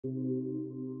What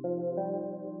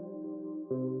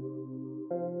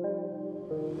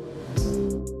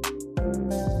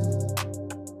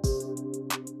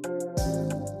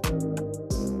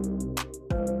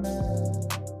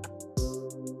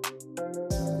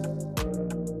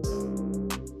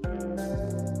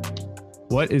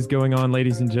is going on,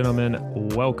 ladies and gentlemen?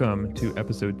 Welcome to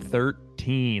episode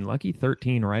 13, lucky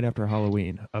 13, right after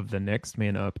Halloween, of the Next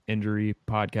Man Up Injury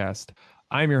Podcast.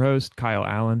 I'm your host, Kyle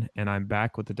Allen, and I'm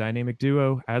back with the dynamic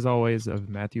duo, as always, of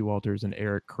Matthew Walters and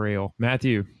Erik Kreil.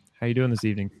 Matthew, how you doing this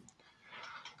evening?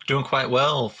 Doing quite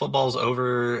well. Football's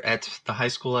over at the high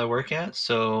school I work at,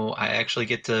 so I actually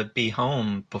get to be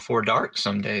home before dark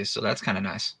some days, so that's kind of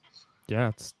nice. Yeah,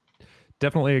 it's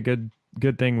definitely a good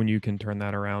thing when you can turn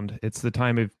that around. It's the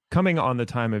time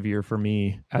of year for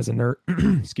me as a nurse.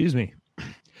 Excuse me.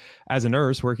 As a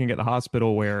nurse working at the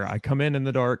hospital, where I come in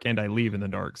the dark and I leave in the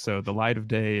dark. So the light of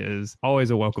day is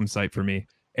always a welcome sight for me.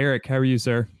 Erik, how are you,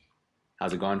 sir?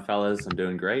 How's it going, fellas? I'm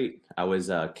doing great. I was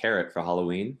a carrot for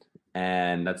Halloween,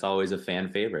 and that's always a fan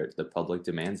favorite. The public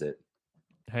demands it.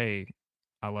 Hey,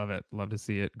 I love it. Love to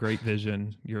see it. Great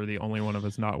vision. You're the only one of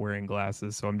us not wearing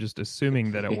glasses, so I'm just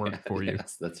assuming that it worked for you.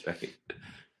 Yes, that's right.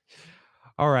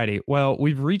 Alrighty. Well,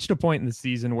 we've reached a point in the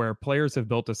season where players have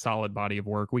built a solid body of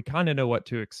work. We kind of know what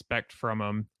to expect from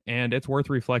them, and it's worth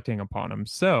reflecting upon them.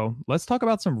 So let's talk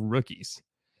about some rookies.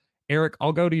 Erik,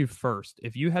 I'll go to you first.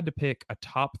 If you had to pick a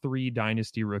top 3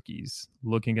 Dynasty rookies,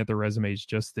 looking at the resumes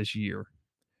just this year,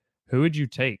 who would you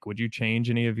take? Would you change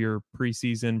any of your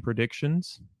preseason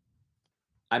predictions?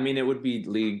 I mean, it would be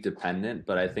league dependent,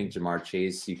 but I think Jamar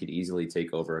Chase, you could easily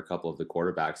take over a couple of the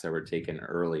quarterbacks that were taken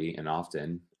early and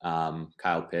often.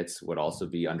 Kyle Pitts would also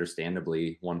be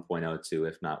understandably 1.02,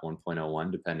 if not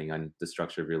 1.01, depending on the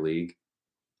structure of your league.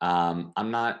 I'm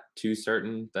not too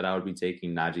certain that I would be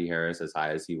taking Najee Harris as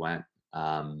high as he went.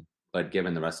 But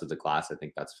given the rest of the class, I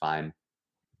think that's fine.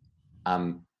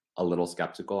 I'm a little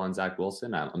skeptical on Zach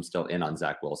Wilson. I'm still in on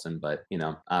Zach Wilson, but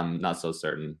I'm not so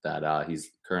certain that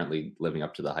he's currently living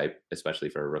up to the hype, especially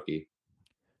for a rookie.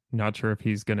 Not sure if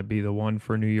he's going to be the one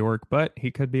for New York, but he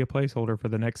could be a placeholder for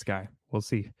the next guy. We'll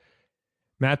see.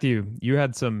 Matthew, you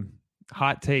had some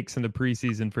hot takes in the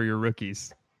preseason for your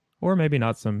rookies, or maybe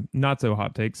not so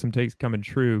hot takes, some takes coming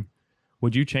true.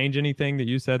 Would you change anything that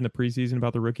you said in the preseason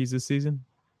about the rookies this season?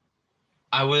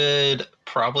 I would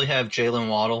probably have Jalen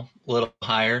Waddle a little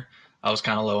higher. I was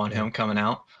kind of low on him coming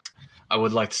out. I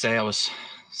would like to say I was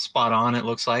spot on, it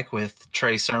looks like, with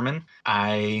Trey Sermon.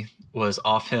 I was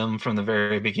off him from the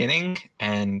very beginning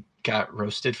and got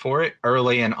roasted for it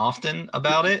early and often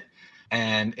about it.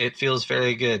 And it feels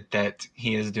very good that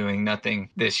he is doing nothing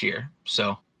this year.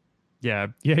 So, yeah,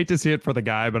 you hate to see it for the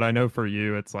guy, but I know for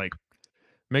you, it's like,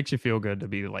 makes you feel good to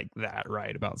be like that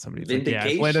right about somebody. It's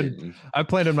Vindication. Like, yeah, I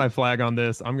planted my flag on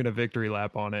this. I'm going to victory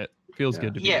lap on it. Feels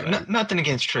good to be right. Nothing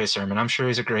against Trey Sermon. I'm sure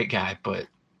he's a great guy, but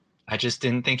I just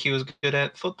didn't think he was good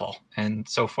at football. And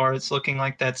so far, it's looking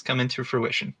like that's coming to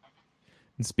fruition.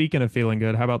 And speaking of feeling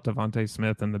good, how about Devontae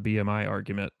Smith and the BMI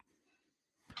argument?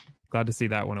 Glad to see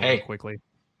that one away quickly.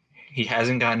 He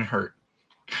hasn't gotten hurt.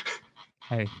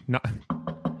 Hey,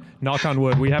 knock on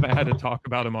wood. We haven't had to talk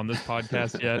about him on this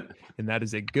podcast yet, and that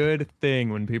is a good thing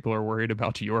when people are worried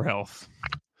about your health.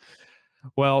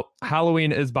 Well,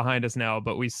 Halloween is behind us now,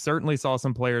 but we certainly saw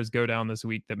some players go down this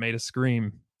week that made us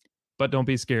scream. But don't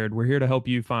be scared. We're here to help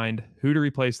you find who to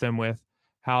replace them with,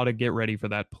 how to get ready for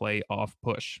that playoff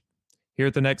push. Here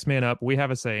at the Next Man Up, we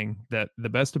have a saying that the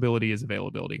best ability is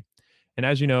availability. And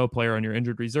as you know, a player on your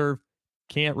injured reserve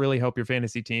can't really help your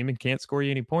fantasy team and can't score you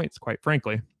any points, quite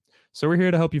frankly. So we're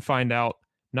here to help you find out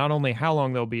not only how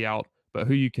long they'll be out, but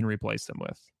who you can replace them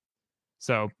with.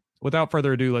 So without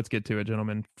further ado, let's get to it,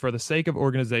 gentlemen. For the sake of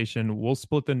organization, we'll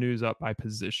split the news up by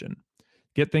position.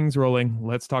 Get things rolling.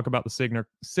 Let's talk about the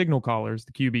signal callers,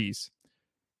 the QBs.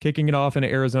 Kicking it off in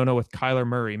Arizona with Kyler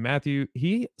Murray. Matthew,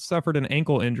 he suffered an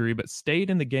ankle injury, but stayed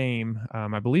in the game.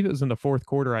 I believe it was in the fourth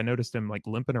quarter. I noticed him like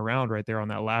limping around right there on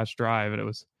that last drive, and it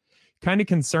was kind of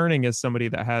concerning as somebody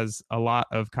that has a lot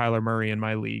of Kyler Murray in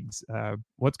my leagues.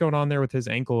 What's going on there with his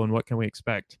ankle, and what can we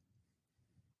expect?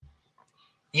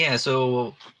 Yeah,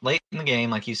 so late in the game,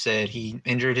 like you said, he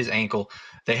injured his ankle.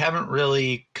 They haven't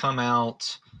really come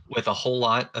out with a whole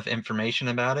lot of information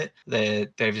about it. They've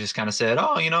just kind of said,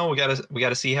 "Oh, we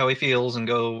gotta see how he feels and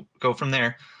go from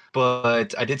there."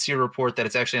 But I did see a report that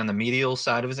it's actually on the medial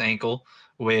side of his ankle,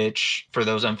 which, for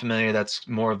those unfamiliar, that's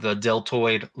more of the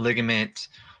deltoid ligament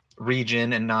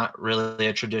region and not really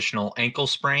a traditional ankle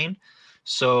sprain.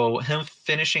 So him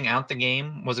finishing out the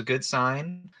game was a good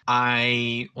sign.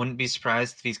 I wouldn't be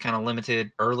surprised if he's kind of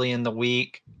limited early in the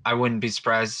week. I wouldn't be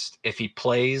surprised if he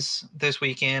plays this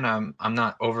weekend. I'm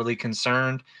not overly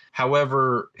concerned.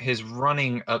 However, his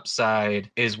running upside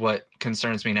is what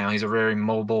concerns me now. He's a very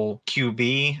mobile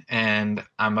QB, and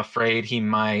I'm afraid he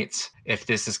might, if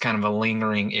this is kind of a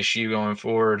lingering issue going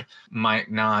forward,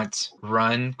 might not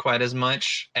run quite as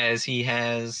much as he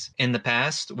has in the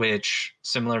past, which,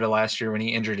 similar to last year when he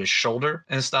injured his shoulder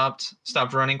and stopped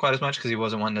running quite as much because he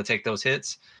wasn't wanting to take those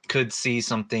hits, could see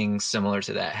something similar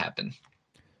to that happen.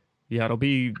 Yeah, it'll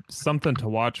be something to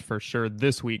watch for sure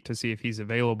this week to see if he's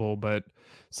available. But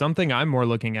something I'm more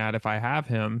looking at if I have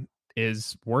him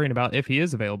is worrying about if he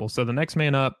is available. So the next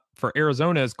man up for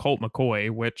Arizona is Colt McCoy,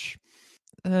 which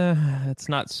it's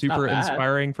not super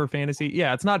inspiring for fantasy.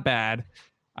 Yeah, it's not bad.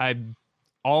 I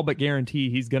all but guarantee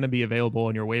he's going to be available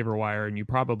on your waiver wire, and you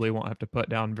probably won't have to put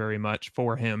down very much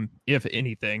for him, if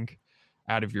anything,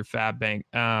 out of your fab bank.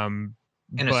 In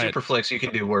a super flex, you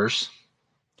can do worse.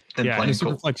 Yeah, in a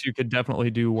super flex, you could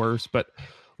definitely do worse. But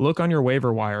look on your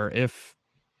waiver wire. If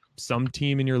some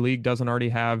team in your league doesn't already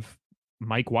have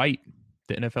Mike White,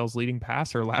 the NFL's leading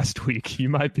passer last week, you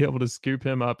might be able to scoop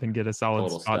him up and get a solid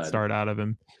spot start out of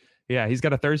him. Yeah, he's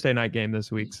got a Thursday night game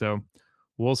this week, so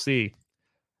we'll see.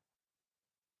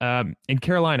 In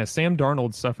Carolina, Sam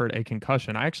Darnold suffered a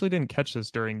concussion. I actually didn't catch this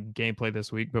during gameplay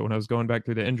this week, but when I was going back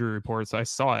through the injury reports, I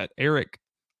saw it. Eric,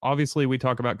 obviously we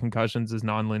talk about concussions as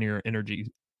nonlinear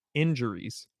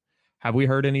injuries. Have we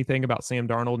heard anything about Sam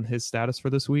Darnold and his status for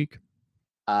this week?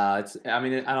 I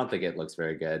don't think it looks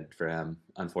very good for him.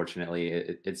 Unfortunately,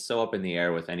 it's so up in the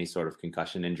air with any sort of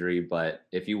concussion injury. But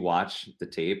if you watch the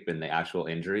tape and the actual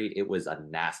injury, it was a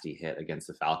nasty hit against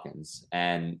the Falcons.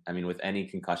 And I mean, with any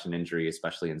concussion injury,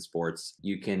 especially in sports,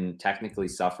 you can technically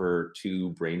suffer 2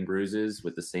 brain bruises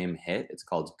with the same hit. It's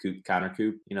called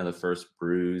countercoup. You know, the first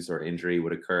bruise or injury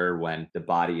would occur when the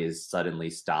body is suddenly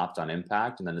stopped on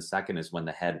impact. And then the second is when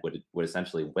the head would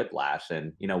essentially whiplash.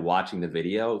 And, you know, watching the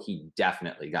video, he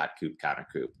definitely got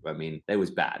countercoup. I mean, it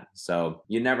was bad. So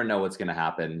you never know what's going to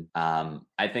happen.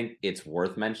 I think it's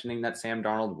worth mentioning that Sam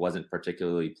Darnold wasn't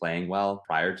particularly playing well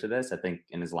prior to this. I think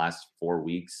in his last 4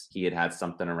 weeks, he had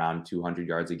something around 200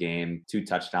 yards a game, 2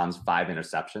 touchdowns, 5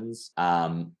 interceptions.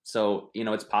 So, you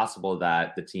know, it's possible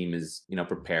that the team is, you know,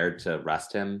 prepared to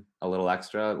rest him a little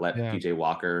extra, let PJ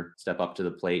Walker step up to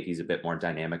the plate. He's a bit more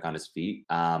dynamic on his feet.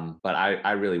 But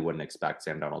I really wouldn't expect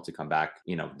Sam Darnold to come back,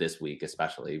 you know, this week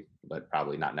especially, but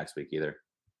probably not next week either.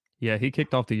 Yeah, he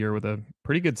kicked off the year with a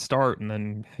pretty good start, and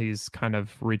then he's kind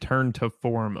of returned to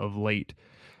form of late.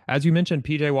 As you mentioned,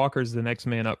 PJ Walker is the next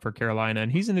man up for Carolina,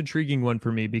 and he's an intriguing one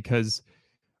for me because,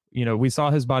 you know, we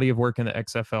saw his body of work in the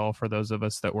XFL for those of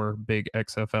us that were big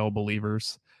XFL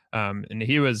believers. And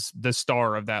he was the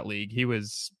star of that league. He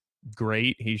was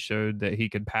great. He showed that he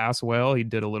could pass well. He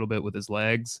did a little bit with his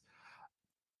legs.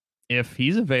 If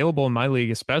he's available in my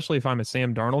league, especially if I'm a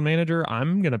Sam Darnold manager,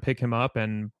 I'm going to pick him up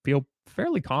and feel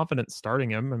fairly confident starting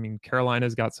him. I mean,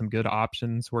 Carolina's got some good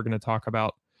options. We're going to talk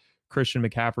about Christian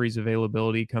McCaffrey's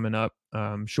availability coming up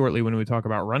shortly when we talk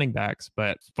about running backs.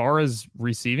 But as far as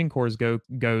receiving cores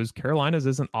goes, Carolina's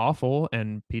isn't awful,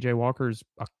 and PJ Walker's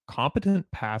a competent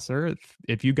passer.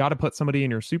 If you got to put somebody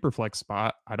in your super flex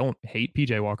spot, I don't hate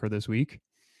PJ Walker this week.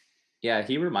 Yeah,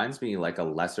 he reminds me like a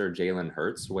lesser Jalen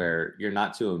Hurts, where you're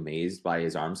not too amazed by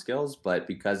his arm skills, but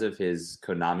because of his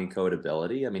Konami code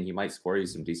ability, I mean, he might score you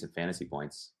some decent fantasy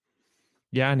points.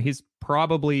 Yeah, and he's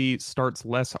probably gets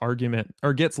less argument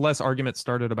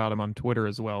started about him on Twitter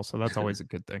as well, so that's always a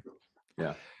good thing.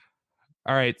 Yeah.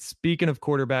 All right, speaking of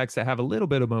quarterbacks that have a little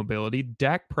bit of mobility,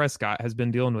 Dak Prescott has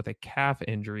been dealing with a calf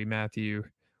injury, Matthew.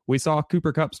 We saw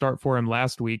Cooper Kupp start for him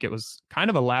last week. It was kind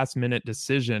of a last-minute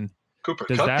decision. Cooper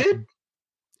Kupp did?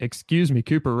 Excuse me,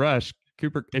 Cooper Rush.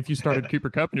 If you started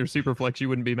Cooper Kupp in your super flex, you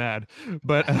wouldn't be mad.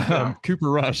 But Cooper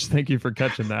Rush, thank you for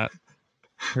catching that.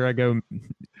 Here I go,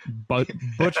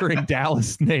 butchering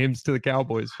Dallas names to the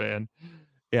Cowboys fan.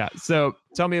 Yeah, so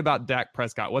tell me about Dak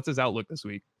Prescott. What's his outlook this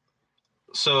week?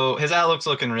 So his outlook's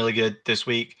looking really good this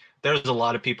week. There's a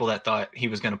lot of people that thought he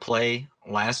was going to play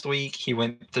last week. He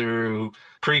went through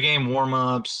pregame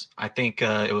warmups. I think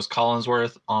it was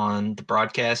Collinsworth on the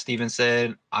broadcast even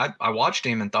said, I watched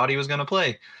him and thought he was going to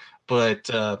play. But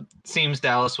seems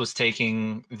Dallas was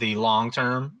taking the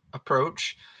long-term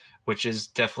approach, which is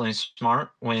definitely smart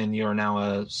when you're now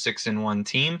a 6-1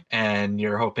 team and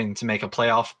you're hoping to make a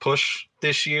playoff push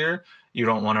this year. You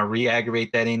don't want to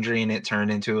re-aggravate that injury and it turn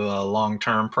into a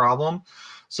long-term problem.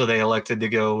 So they elected to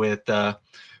go with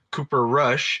Cooper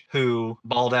Rush, who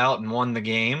balled out and won the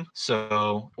game.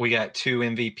 So we got 2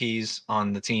 MVPs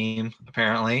on the team,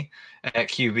 apparently, at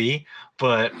QB.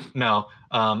 But no,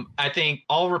 I think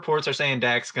all reports are saying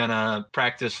Dak's going to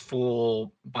practice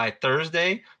full by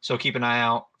Thursday. So keep an eye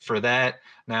out for that.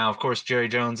 Now, of course, Jerry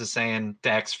Jones is saying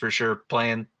Dak's for sure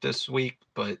playing this week,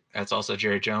 but that's also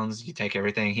Jerry Jones. You take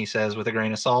everything he says with a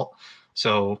grain of salt.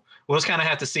 So we'll just kind of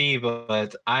have to see,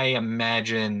 but I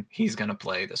imagine he's going to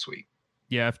play this week.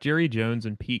 Yeah, if Jerry Jones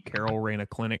and Pete Carroll ran a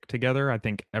clinic together, I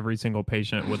think every single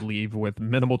patient would leave with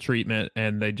minimal treatment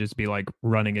and they'd just be like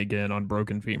running again on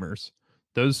broken femurs.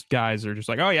 Those guys are just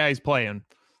like, oh, yeah, he's playing.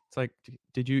 It's like,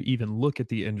 did you even look at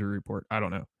the injury report? I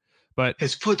don't know. But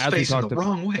his foot's facing the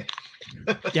wrong way.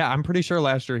 Yeah, I'm pretty sure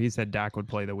last year he said Dak would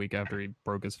play the week after he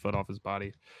broke his foot off his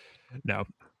body. No,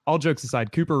 all jokes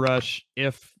aside, Cooper Rush,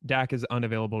 if Dak is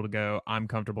unavailable to go, I'm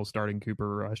comfortable starting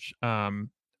Cooper Rush.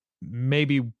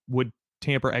 Maybe would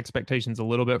tamper expectations a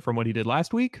little bit from what he did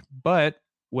last week, but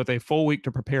with a full week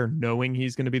to prepare, knowing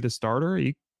he's going to be the starter,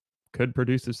 he could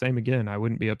produce the same again. I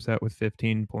wouldn't be upset with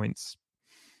 15 points.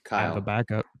 Kyle, as a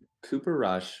backup. Cooper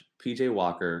Rush, PJ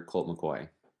Walker, Colt McCoy.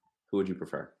 Who would you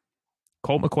prefer?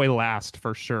 Colt McCoy last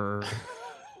for sure.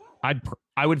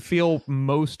 I would feel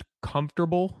most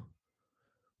comfortable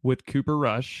with Cooper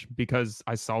Rush because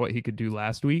I saw what he could do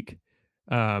last week.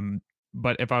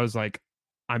 But if I was like,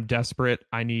 I'm desperate,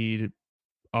 I need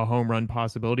a home run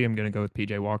possibility, I'm going to go with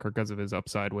PJ Walker because of his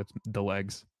upside with the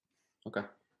legs. Okay.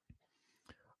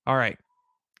 All right.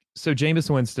 So Jameis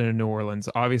Winston in New Orleans,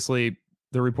 obviously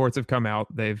the reports have come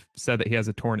out. They've said that he has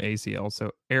a torn ACL.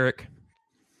 So Erik,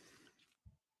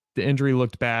 the injury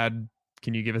looked bad.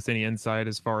 Can you give us any insight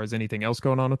as far as anything else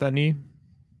going on with that knee?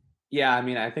 Yeah, I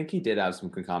mean, I think he did have some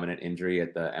concomitant injury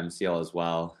at the MCL as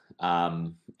well.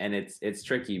 And it's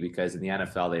tricky because in the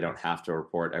NFL, they don't have to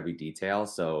report every detail.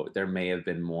 So there may have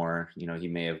been more, he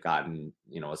may have gotten,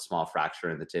 a small fracture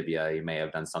in the tibia. He may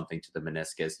have done something to the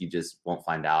meniscus. You just won't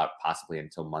find out possibly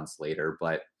until months later.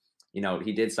 But,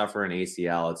 he did suffer an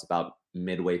ACL. It's about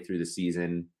midway through the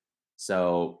season.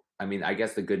 So, I mean, I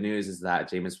guess the good news is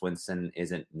that Jameis Winston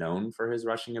isn't known for his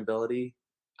rushing ability.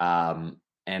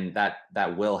 And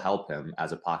that will help him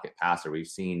as a pocket passer. We've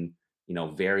seen,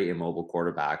 very immobile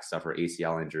quarterbacks suffer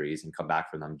ACL injuries and come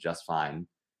back from them just fine.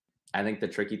 I think the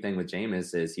tricky thing with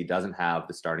Jameis is he doesn't have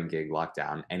the starting gig locked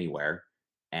down anywhere.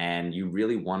 And you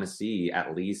really want to see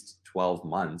at least 12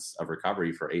 months of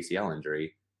recovery for ACL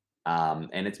injury.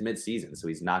 And it's mid-season, so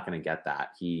he's not going to get that.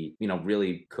 He,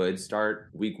 really could start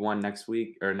week 1 next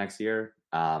week or next year.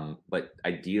 But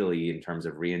ideally, in terms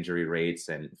of re-injury rates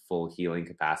and full healing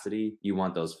capacity, you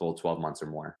want those full 12 months or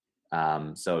more.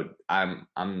 So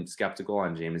I'm skeptical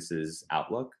on Jameis's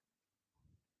outlook,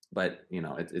 but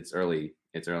it's early.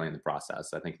 It's early in the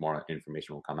process. I think more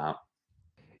information will come out.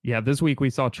 Yeah, this week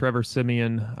we saw Trevor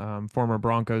Siemian, former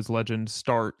Broncos legend,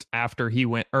 come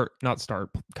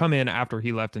in after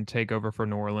he left and take over for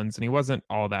New Orleans, and he wasn't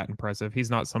all that impressive. He's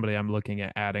not somebody I'm looking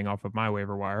at adding off of my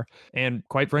waiver wire. And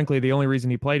quite frankly, the only reason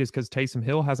he played is because Taysom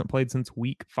Hill hasn't played since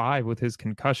week 5 with his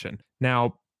concussion.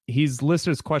 Now, he's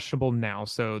listed as questionable now,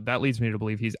 so that leads me to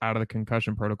believe he's out of the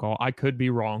concussion protocol. I could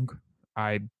be wrong.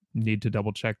 I need to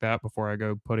double check that before I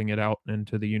go putting it out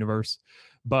into the universe.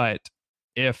 But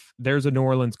if there's a New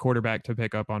Orleans quarterback to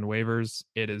pick up on waivers,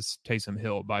 it is Taysom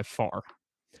Hill by far.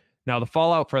 Now, the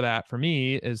fallout for that for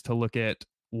me is to look at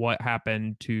what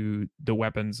happened to the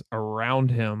weapons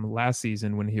around him last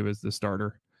season when he was the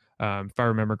starter. If I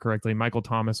remember correctly, Michael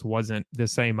Thomas wasn't the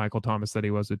same Michael Thomas that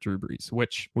he was with Drew Brees,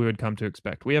 which we would come to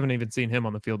expect. We haven't even seen him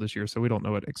on the field this year, so we don't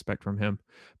know what to expect from him.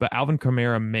 But Alvin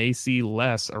Kamara may see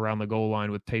less around the goal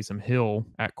line with Taysom Hill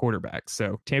at quarterback.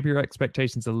 So tamper your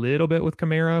expectations a little bit with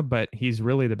Kamara, but he's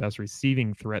really the best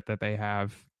receiving threat that they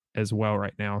have as well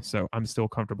right now. So I'm still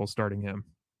comfortable starting him.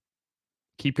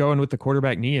 Keep going with the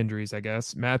quarterback knee injuries, I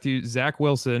guess. Zach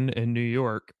Wilson in New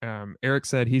York. Erik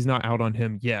said he's not out on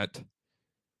him yet.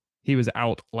 He was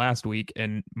out last week,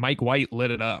 and Mike White lit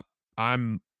it up.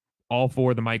 I'm all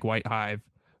for the Mike White hive,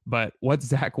 but what's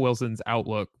Zach Wilson's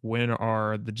outlook? When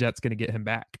are the Jets going to get him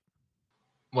back?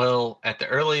 Well, at the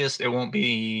earliest, it won't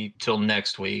be till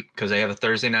next week because they have a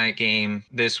Thursday night game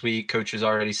this week. Coaches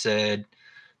already said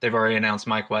they've already announced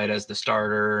Mike White as the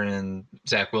starter, and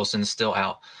Zach Wilson's still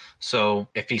out. So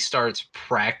if he starts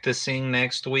practicing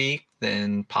next week,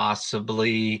 then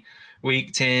possibly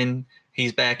week 10,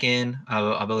 he's back in.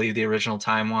 I believe the original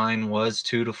timeline was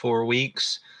 2 to 4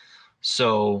 weeks.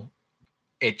 So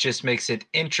it just makes it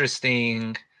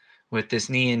interesting with this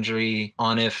knee injury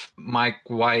on if Mike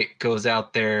White goes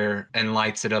out there and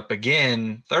lights it up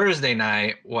again Thursday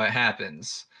night, what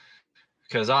happens?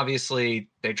 because obviously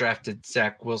they drafted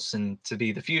Zach Wilson to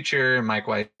be the future. And Mike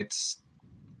White's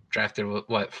drafted,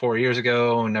 4 years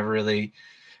ago and never really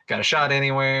got a shot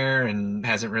anywhere and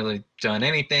hasn't really done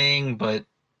anything, but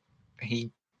he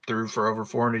threw for over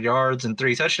 400 yards and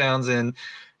 3 touchdowns in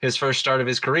his first start of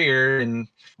his career and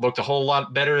looked a whole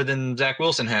lot better than Zach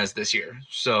Wilson has this year.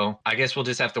 So I guess we'll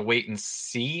just have to wait and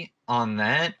see on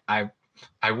that. I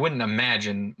wouldn't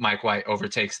imagine Mike White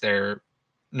overtakes their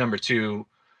number 2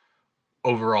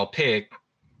 overall pick,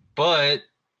 but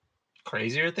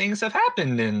crazier things have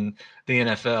happened in the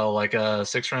NFL, like a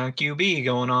 6th-round QB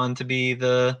going on to be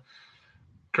the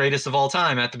greatest of all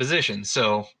time at the position.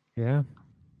 So yeah,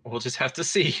 we'll just have to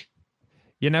see.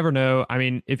 You never know. I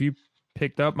mean, if you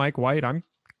picked up Mike White, I'm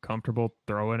comfortable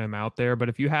throwing him out there. But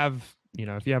if you have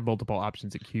multiple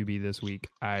options at QB this week,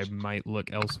 I might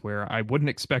look elsewhere. I wouldn't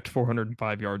expect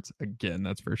 405 yards again,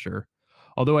 that's for sure.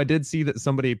 Although I did see that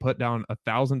somebody put down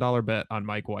 $1,000 bet on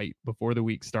Mike White before the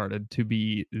week started to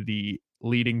be the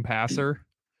leading passer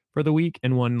for the week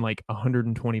and won like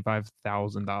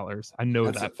 $125,000. I know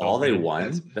that's all they good.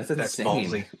 won. That's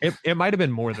insane. It might have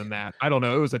been more than that. I don't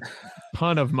know. It was a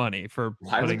ton of money for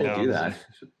Why would they do that?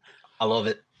 I love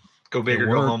it. Go big or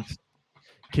go home.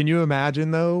 Can you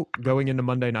imagine though going into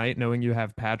Monday night knowing you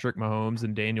have Patrick Mahomes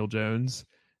and Daniel Jones,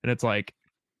 and it's like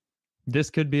this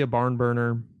could be a barn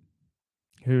burner.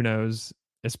 Who knows?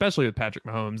 Especially with Patrick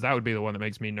Mahomes, that would be the one that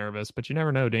makes me nervous. But you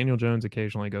never know. Daniel Jones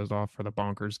occasionally goes off for the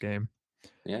bonkers game.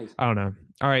 Yeah. I don't know.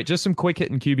 All right, just some quick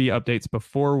hitting QB updates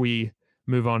before we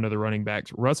move on to the running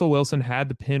backs. Russell Wilson had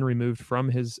the pin removed from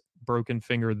his broken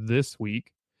finger this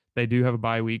week. They do have a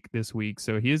bye week this week,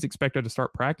 so he is expected to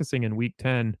start practicing in week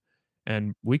 10,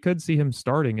 and we could see him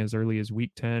starting as early as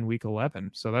week 10, week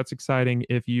 11. So that's exciting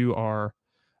if you are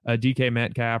a DK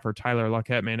Metcalf or Tyler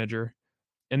Lockett manager.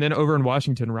 And then over in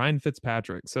Washington, Ryan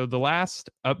Fitzpatrick. So the last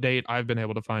update I've been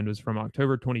able to find was from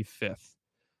October 25th.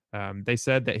 They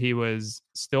said that he was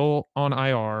still on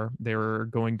IR. They were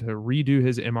going to redo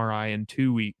his MRI in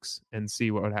 2 weeks and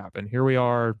see what would happen. Here we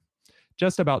are,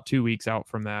 just about 2 weeks out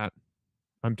from that.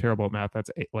 I'm terrible at math. That's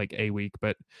like a week.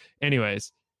 But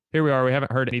anyways, here we are. We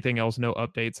haven't heard anything else. No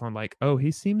updates on like, oh,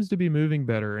 he seems to be moving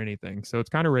better or anything. So it's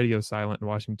kind of radio silent in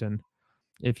Washington.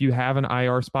 If you have an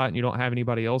IR spot and you don't have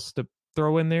anybody else to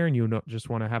throw in there and you don't just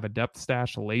want to have a depth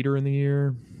stash later in the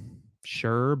year,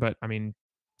 sure. But I mean,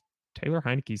 Taylor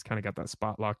Heineke's kind of got that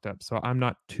spot locked up. So I'm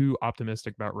not too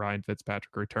optimistic about Ryan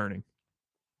Fitzpatrick returning.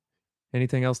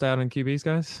 Anything else to add on QBs,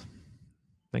 guys?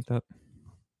 Think that?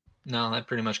 No, that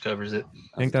pretty much covers it.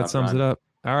 I think that sums it up.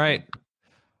 All right.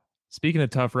 Speaking of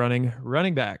tough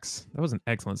running backs. That was an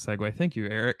excellent segue. Thank you,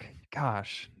 Erik.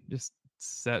 Gosh, just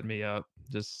set me up.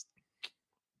 Just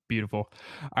beautiful.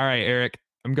 All right, Erik,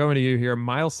 I'm going to you here.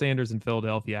 Miles Sanders in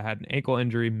Philadelphia had an ankle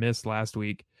injury, missed last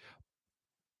week.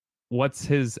 What's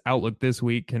his outlook this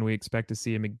week? Can we expect to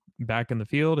see him back in the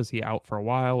field? Is he out for a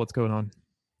while? What's going on?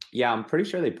 Yeah, I'm pretty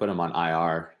sure they put him on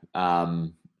IR.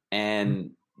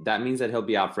 And that means that he'll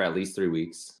be out for at least 3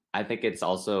 weeks. I think it's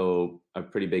also a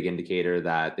pretty big indicator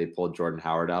that they pulled Jordan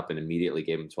Howard up and immediately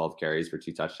gave him 12 carries for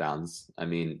 2 touchdowns. I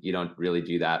mean, you don't really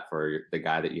do that for the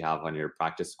guy that you have on your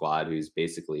practice squad who's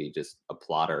basically just a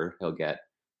plotter. He'll get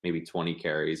maybe 20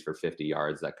 carries for 50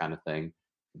 yards, that kind of thing.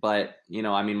 But,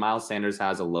 I mean, Miles Sanders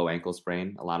has a low ankle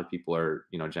sprain. A lot of people are,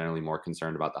 generally more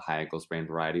concerned about the high ankle sprain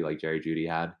variety like Jerry Jeudy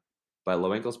had. But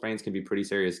low ankle sprains can be pretty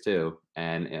serious too.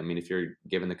 And I mean, if you're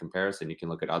given the comparison, you can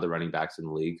look at other running backs in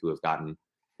the league who have gotten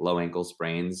low ankle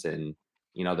sprains and,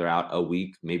 they're out a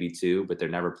week, maybe 2, but they're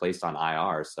never placed on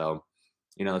IR. So,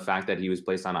 the fact that he was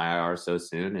placed on IR so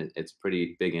soon, it's a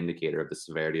pretty big indicator of the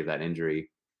severity of that injury.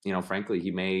 Frankly,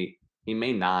 he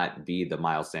may not be the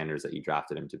Miles Sanders that you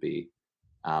drafted him to be.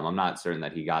 I'm not certain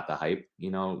that he got the hype,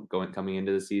 coming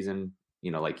into the season,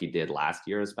 like he did last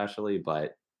year, especially,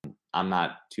 but I'm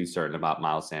not too certain about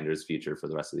Miles Sanders' future for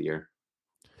the rest of the year.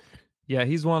 Yeah,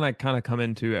 he's one I kind of come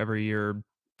into every year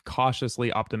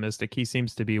cautiously optimistic. He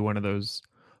seems to be one of those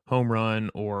home run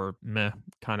or meh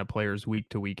kind of players week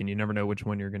to week, and you never know which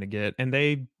one you're going to get. And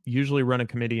they usually run a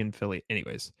committee in Philly.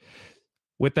 Anyways,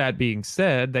 with that being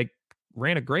said, they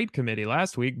ran a great committee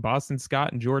last week. Boston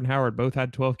Scott and Jordan Howard both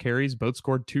had 12 carries, both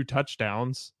scored 2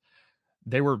 touchdowns.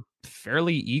 They were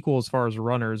fairly equal as far as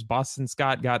runners. Boston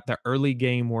Scott got the early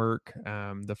game work.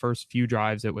 The first few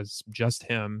drives, it was just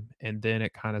him. And then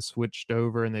it kind of switched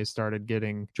over and they started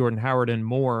getting Jordan Howard in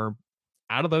more.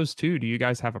 Out of those two, do you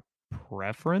guys have a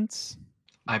preference?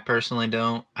 I personally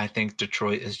don't. I think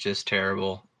Detroit is just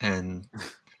terrible. And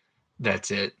that's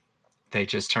it. They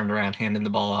just turned around, handed the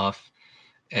ball off.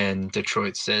 And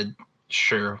Detroit said,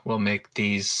 sure, we'll make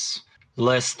these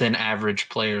less than average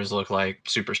players look like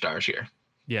superstars here.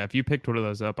 Yeah, if you picked one of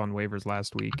those up on waivers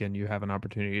last week and you have an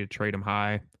opportunity to trade them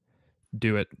high,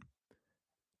 do it.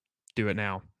 Do it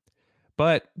now.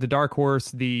 But the dark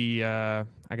horse, I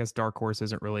guess dark horse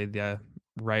isn't really the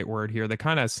right word here. The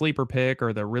kind of sleeper pick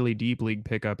or the really deep league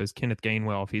pickup is Kenneth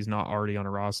Gainwell if he's not already on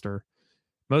a roster.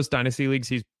 Most dynasty leagues,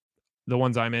 he's the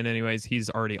ones I'm in anyways, he's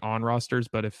already on rosters.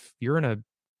 But if you're in a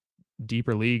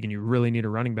deeper league and you really need a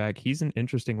running back, he's an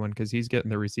interesting one because he's getting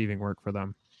the receiving work for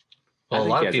them. Well, I a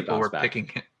think lot he of has a people bounce were back. picking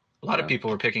him. A lot of people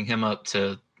were picking him up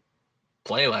to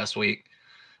play last week,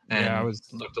 and Yeah,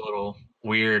 looked a little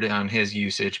weird on his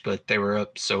usage. But they were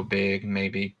up so big,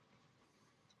 maybe.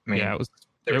 I mean, yeah, there was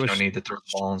it no was need to throw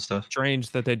the ball and stuff.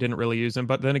 strange that they didn't really use him.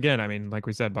 But then again, I mean, like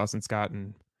we said, Boston Scott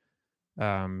and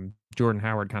Jordan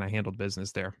Howard kind of handled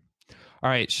business there. All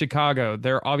right, Chicago.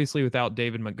 They're obviously without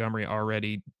David Montgomery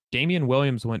already. Damian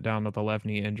Williams went down with a left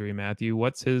knee injury, Matthew.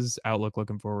 What's his outlook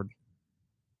looking forward?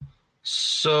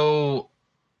 So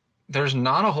there's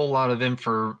not a whole lot of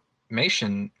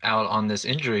information out on this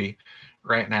injury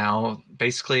right now.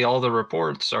 Basically, all the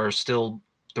reports are still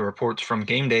the reports from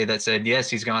game day that said, yes,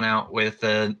 he's gone out with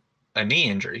a knee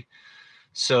injury.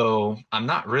 So I'm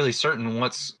not really certain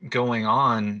what's going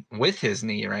on with his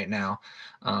knee right now.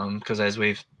 Because as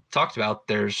we've talked about,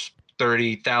 there's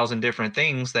 30,000 different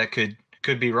things that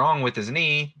could be wrong with his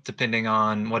knee, depending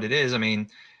on what it is. I mean,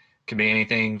 it could be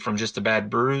anything from just a bad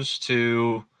bruise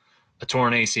to a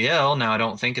torn ACL. Now, I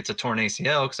don't think it's a torn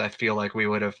ACL because I feel like we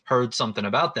would have heard something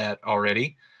about that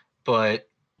already, but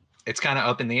it's kind of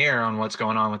up in the air on what's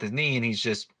going on with his knee, and he's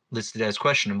just listed as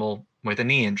questionable with a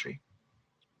knee injury.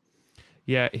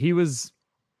 Yeah, he was.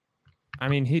 I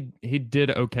mean, he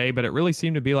did okay, but it really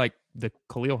seemed to be like the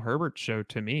Khalil Herbert show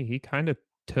to me. He kind of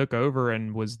took over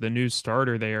and was the new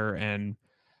starter there, and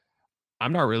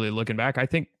I'm not really looking back. I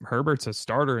think Herbert's a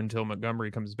starter until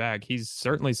Montgomery comes back. He's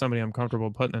certainly somebody I'm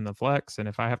comfortable putting in the flex, and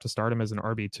if I have to start him as an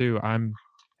RB2, I'm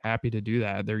happy to do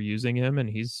that. They're using him, and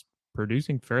he's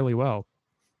producing fairly well.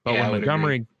 But Yeah, I would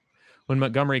agree. when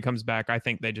Montgomery comes back, I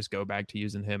think they just go back to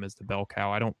using him as the bell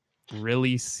cow. I don't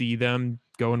really see them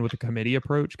going with a committee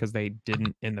approach because they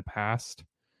didn't in the past.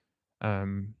 I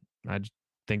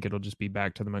think it'll just be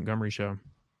back to the Montgomery show.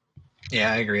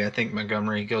 Yeah, I agree. I think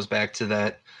Montgomery goes back to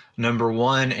that number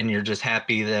one, and you're just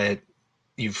happy that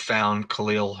you've found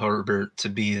Khalil Herbert to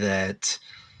be that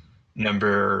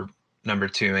number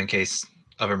two in case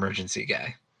of emergency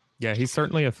guy. Yeah, he's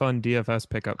certainly a fun DFS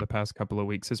pickup the past couple of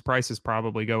weeks. His price is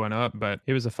probably going up, but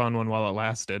it was a fun one while it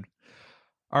lasted.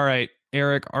 All right,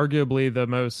 Eric, arguably the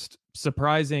most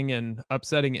surprising and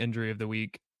upsetting injury of the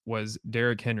week was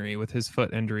Derrick Henry with his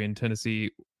foot injury in Tennessee.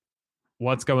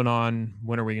 What's going on?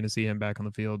 When are we going to see him back on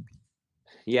the field?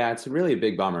 Yeah, it's really a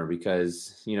big bummer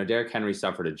because, Derrick Henry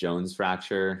suffered a Jones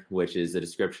fracture, which is a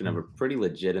description of a pretty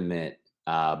legitimate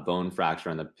bone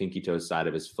fracture on the pinky toe side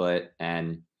of his foot.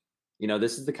 And,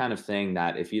 this is the kind of thing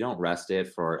that if you don't rest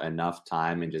it for enough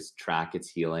time and just track its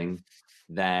healing,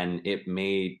 then it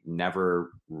may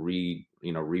never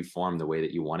reform the way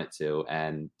that you want it to.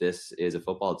 And this is a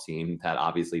football team that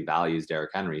obviously values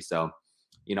Derrick Henry. So,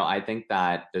 I think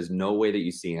that there's no way that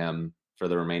you see him for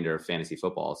the remainder of fantasy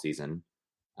football season.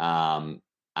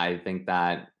 I think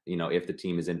that, if the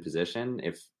team is in position,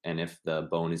 if the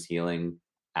bone is healing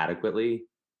adequately,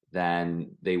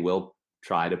 then they will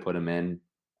try to put him in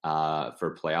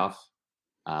for playoff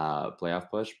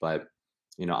push. But,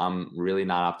 I'm really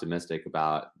not optimistic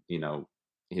about,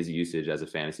 his usage as a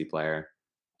fantasy player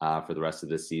for the rest of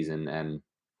this season. And,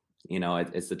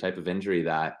 it's the type of injury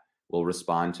that will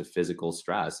respond to physical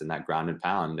stress and that ground and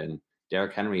pound. And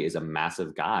Derrick Henry is a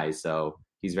massive guy, so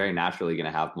he's very naturally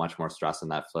going to have much more stress on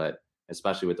that foot,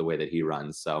 especially with the way that he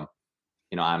runs. So,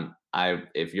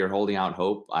 if you're holding out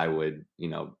hope, I would,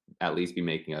 at least be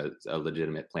making a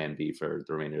legitimate plan B for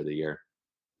the remainder of the year.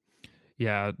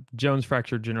 Yeah, Jones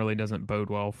fracture generally doesn't bode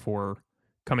well for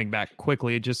coming back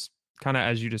quickly. It just kind of,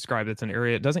 as you described, it's an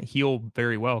area, it doesn't heal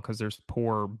very well because there's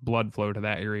poor blood flow to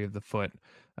that area of the foot.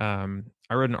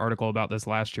 I read an article about this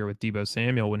last year with Deebo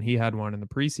Samuel when he had one in the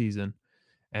preseason,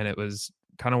 and it was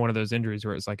kind of one of those injuries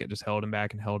where it's like it just held him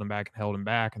back and held him back and held him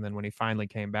back. And then when he finally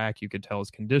came back, you could tell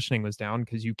his conditioning was down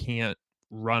because you can't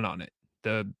run on it.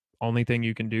 The only thing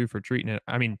you can do for treating it,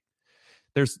 I mean,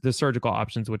 there's the surgical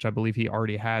options, which I believe he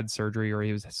already had surgery or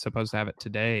he was supposed to have it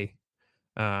today.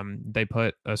 They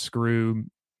put a screw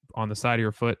on the side of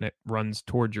your foot and it runs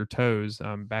towards your toes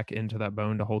back into that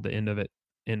bone to hold the end of it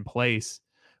in place.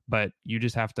 But you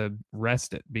just have to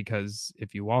rest it because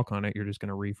if you walk on it, you're just going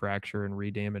to refracture and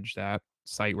re-damage that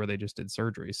site where they just did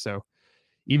surgery. So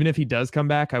even if he does come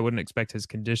back, I wouldn't expect his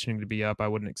conditioning to be up. I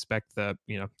wouldn't expect the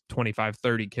 25,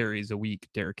 30 carries a week,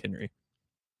 Derrick Henry.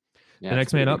 Yeah, The it's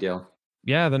next a pretty man big up. deal.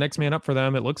 Yeah, the next man up for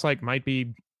them, it looks like might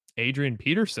be Adrian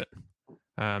Peterson.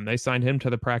 They signed him to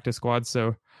the practice squad,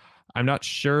 so I'm not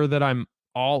sure that I'm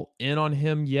all in on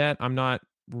him yet. I'm not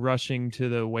rushing to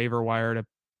the waiver wire to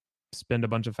spend a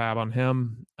bunch of fab on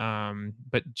him.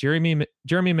 But Jeremy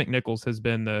McNichols has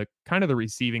been the kind of the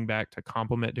receiving back to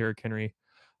complement Derrick Henry.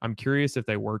 I'm curious if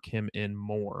they work him in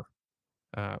more.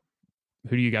 Who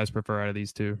do you guys prefer out of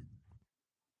these two?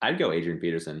 I'd go Adrian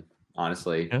Peterson,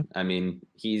 honestly. Yeah. I mean,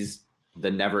 he's the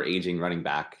never aging running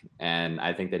back, and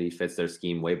I think that he fits their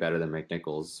scheme way better than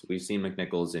McNichols. We've seen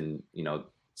McNichols in,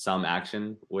 some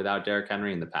action without Derrick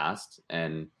Henry in the past,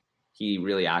 and he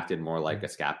really acted more like a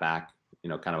scat back,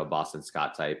 kind of a Boston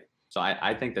Scott type. So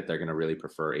I think that they're going to really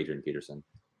prefer Adrian Peterson.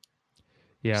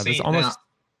 Yeah, See, this almost.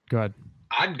 Go ahead.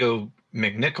 I'd go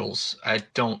McNichols. I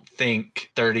don't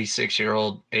think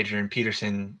 36-year-old Adrian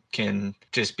Peterson can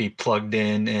just be plugged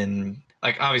in and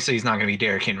obviously he's not going to be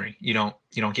Derrick Henry. You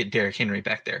don't get Derrick Henry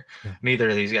back there. Yeah. Neither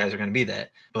of these guys are going to be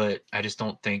that. But I just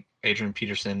don't think Adrian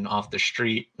Peterson off the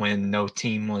street, when no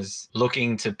team was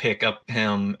looking to pick up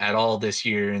him at all this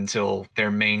year until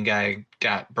their main guy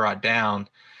got brought down.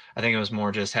 I think it was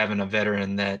more just having a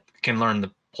veteran that can learn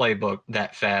the playbook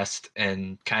that fast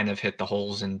and kind of hit the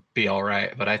holes and be all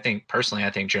right. But I think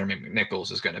Jeremy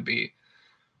McNichols is going to be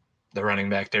the running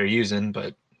back they're using.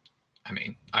 But I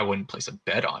mean, I wouldn't place a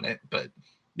bet on it, but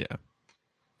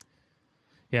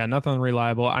yeah, nothing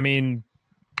reliable. I mean,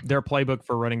 their playbook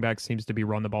for running backs seems to be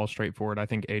run the ball straight forward. I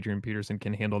think Adrian Peterson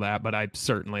can handle that, but I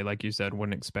certainly, like you said,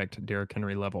 wouldn't expect Derrick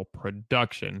Henry level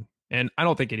production. And I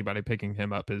don't think anybody picking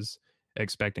him up is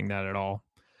expecting that at all.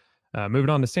 Moving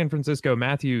on to San Francisco,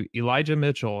 Matthew, Elijah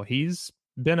Mitchell. He's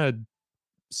been a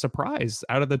surprise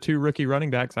out of the two rookie running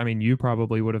backs. I mean, you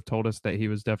probably would have told us that he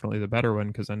was definitely the better one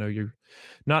because I know you're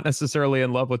not necessarily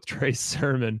in love with Trey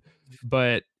Sermon,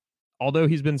 but although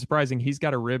he's been surprising, he's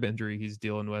got a rib injury he's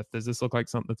dealing with. Does this look like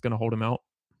something that's going to hold him out?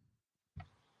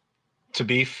 To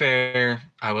be fair,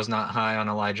 I was not high on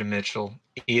Elijah Mitchell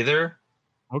either,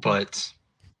 but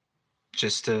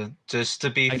just to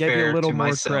be fair, I gave you a little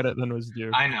more credit than was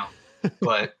due. I know,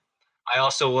 but I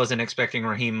also wasn't expecting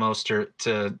Raheem Mostert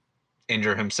to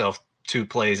injure himself 2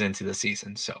 plays into the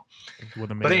season. So,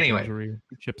 but anyway, injury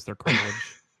chips their cartilage.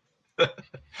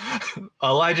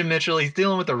 Elijah Mitchell, he's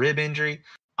dealing with a rib injury.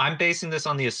 I'm basing this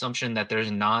on the assumption that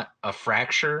there's not a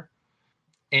fracture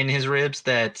in his ribs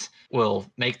that will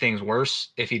make things worse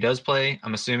if he does play.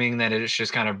 I'm assuming that it's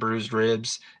just kind of bruised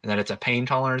ribs and that it's a pain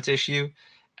tolerance issue.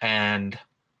 And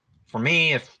for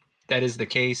me, if that is the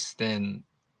case, then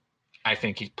I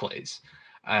think he plays.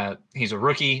 He's a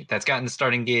rookie that's gotten the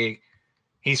starting gig.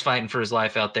 He's fighting for his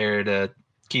life out there to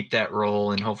keep that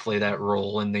role and hopefully that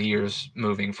role in the years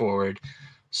moving forward.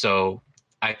 So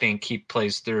I think he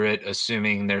plays through it,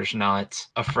 assuming there's not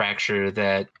a fracture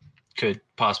that could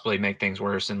possibly make things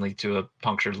worse and lead to a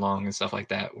punctured lung and stuff like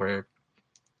that, where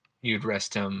you'd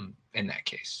rest him in that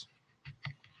case.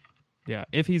 Yeah,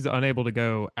 if he's unable to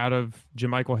go, out of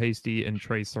JaMychal Hasty and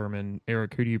Trey Sermon,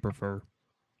 Eric, who do you prefer?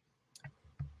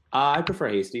 I prefer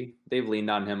Hasty. They've leaned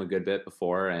on him a good bit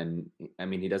before, and I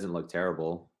mean, he doesn't look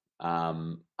terrible.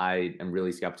 I am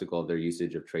really skeptical of their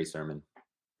usage of Trey Sermon.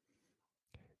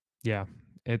 Yeah,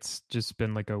 it's just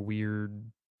been like a weird.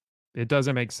 It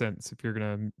doesn't make sense if you're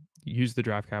going to use the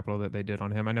draft capital that they did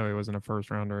on him. I know he wasn't a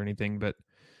first round or anything, but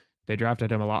they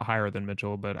drafted him a lot higher than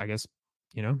Mitchell. But I guess,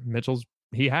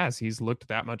 he's looked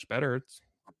that much better.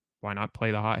 Why not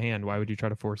play the hot hand? Why would you try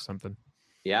to force something?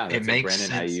 Yeah, that's a Brandon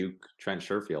Ayuk, Trent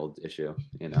Sherfield issue,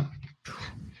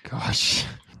 Gosh,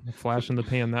 a flash in the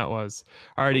pan that was.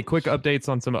 Alrighty, quick updates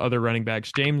on some other running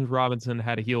backs. James Robinson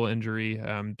had a heel injury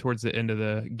towards the end of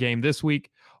the game this week.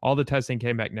 All the testing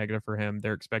came back negative for him.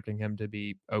 They're expecting him to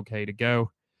be okay to go.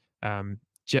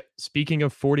 Speaking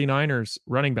of 49ers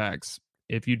running backs,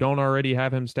 if you don't already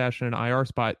have him stashed in an IR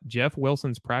spot, Jeff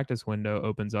Wilson's practice window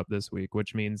opens up this week,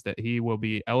 which means that he will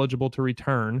be eligible to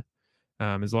return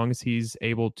as long as he's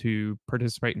able to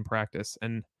participate in practice.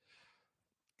 And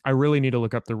I really need to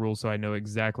look up the rules so I know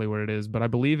exactly what it is, but I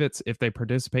believe it's if they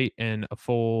participate in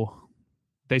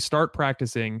they start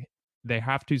practicing, they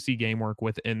have to see game work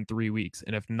within 3 weeks.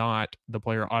 And if not, the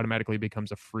player automatically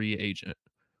becomes a free agent,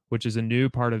 which is a new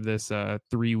part of this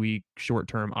 3-week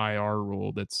short-term IR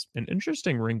rule. That's an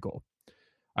interesting wrinkle.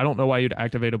 I don't know why you'd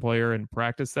activate a player and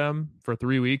practice them for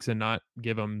 3 weeks and not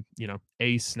give them,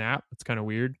 a snap. It's kind of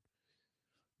weird,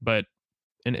 but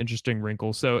an interesting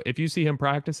wrinkle. So if you see him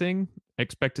practicing,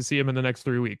 expect to see him in the next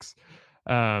 3 weeks.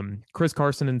 Chris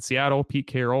Carson in Seattle, Pete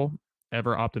Carroll,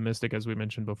 ever optimistic, as we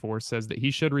mentioned before, says that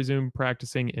he should resume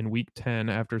practicing in week 10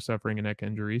 after suffering a neck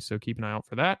injury. So keep an eye out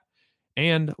for that.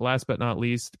 And last but not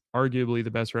least, arguably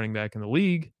the best running back in the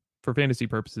league, for fantasy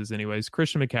purposes anyways,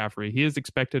 Christian McCaffrey. He is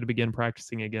expected to begin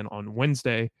practicing again on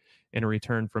Wednesday in a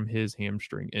return from his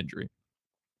hamstring injury.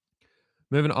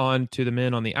 Moving on to the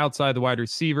men on the outside, the wide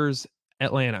receivers,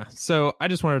 Atlanta. So I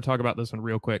just wanted to talk about this one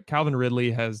real quick. Calvin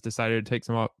Ridley has decided to take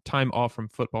some time off from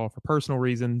football for personal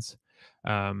reasons.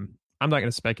 I'm not going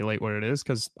to speculate what it is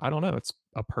because I don't know. It's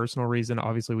a personal reason.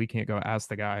 Obviously, we can't go ask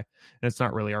the guy, and it's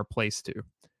not really our place to.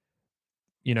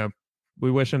 You know, we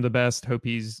wish him the best. Hope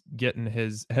he's getting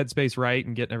his headspace right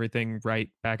and getting everything right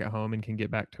back at home and can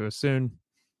get back to us soon.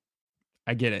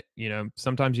 I get it.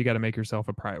 Sometimes you got to make yourself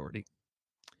a priority.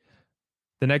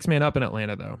 The next man up in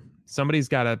Atlanta, though, somebody's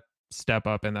got to step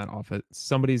up in that offense.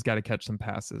 Somebody's got to catch some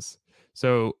passes.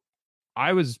 So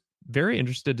I was very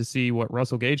interested to see what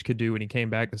Russell Gage could do when he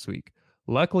came back this week.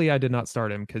 Luckily, I did not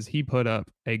start him because he put up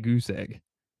a goose egg.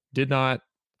 Did not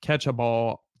catch a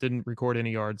ball, didn't record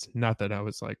any yards, nothing. I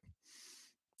was like,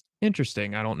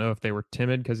 interesting. I don't know if they were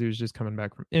timid because he was just coming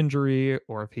back from injury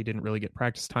or if he didn't really get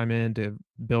practice time in to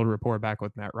build rapport back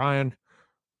with Matt Ryan.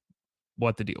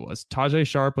 What the deal was. Tajay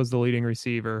Sharp was the leading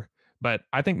receiver, but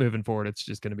I think moving forward, it's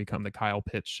just going to become the Kyle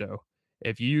Pitts show.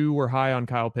 If you were high on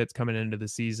Kyle Pitts coming into the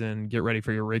season, get ready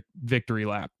for your victory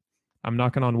lap. I'm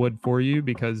knocking on wood for you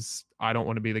because I don't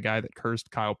want to be the guy that cursed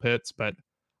Kyle Pitts, but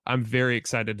I'm very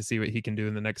excited to see what he can do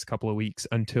in the next couple of weeks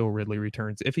until Ridley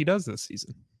returns, if he does this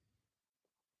season.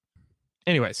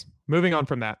 Anyways, moving on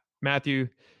from that, Matthew,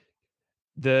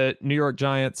 the New York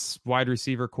Giants wide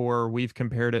receiver core, we've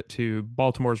compared it to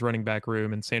Baltimore's running back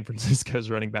room and San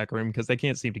Francisco's running back room because they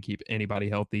can't seem to keep anybody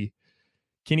healthy.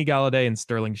 Kenny Galladay and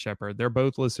Sterling Shepard, they're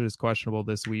both listed as questionable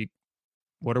this week.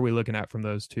 What are we looking at from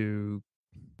those two?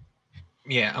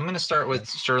 Yeah, I'm going to start with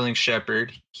Sterling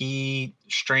Shepard. He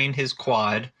strained his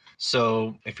quad.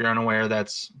 So if you're unaware,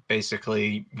 that's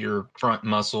basically your front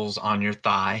muscles on your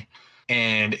thigh.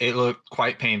 And it looked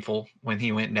quite painful when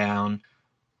he went down.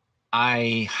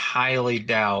 I highly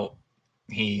doubt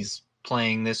he's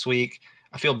playing this week.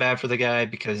 I feel bad for the guy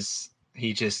because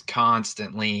he just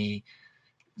constantly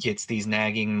gets these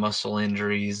nagging muscle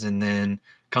injuries and then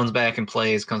comes back and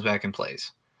plays.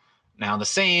 Now, the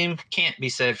same can't be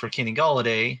said for Kenny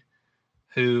Galladay,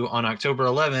 who on October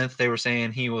 11th, they were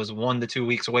saying he was 1 to 2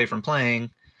 weeks away from playing.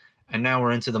 And now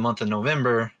we're into the month of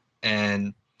November,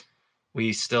 and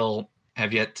we still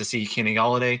have yet to see Kenny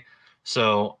Galladay.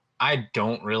 So I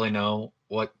don't really know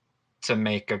what to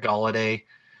make of Galladay.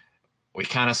 We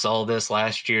kind of saw this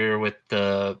last year with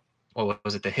the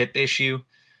hip issue?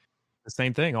 The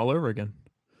same thing all over again.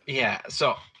 Yeah,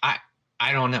 so I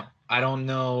don't know. I don't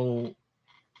know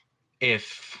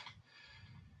if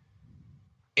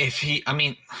he,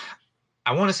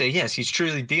 I want to say yes, he's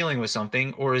truly dealing with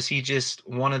something, or is he just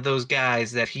one of those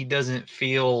guys that he doesn't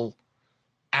feel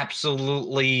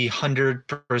absolutely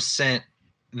 100%,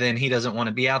 then he doesn't want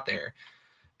to be out there.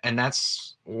 And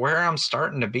that's where I'm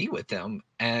starting to be with him.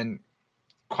 And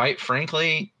quite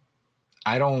frankly,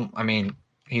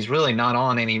 he's really not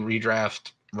on any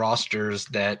redraft rosters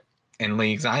that in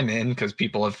leagues I'm in because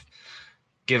people have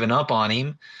given up on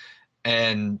him.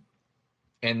 And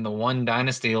in the one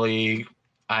Dynasty league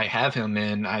I have him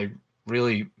in, I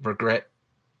really regret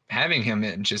having him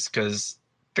in just because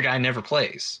the guy never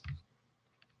plays.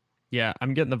 Yeah,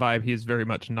 I'm getting the vibe he's very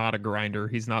much not a grinder.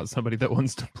 He's not somebody that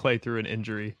wants to play through an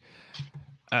injury.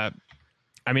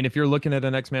 If you're looking at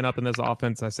the next man up in this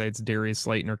offense, I say it's Darius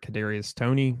Slayton or Kadarius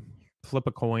Toney. Flip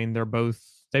a coin.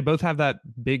 They both have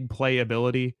that big play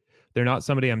ability. They're not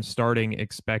somebody I'm starting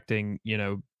expecting,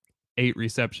 8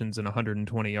 receptions and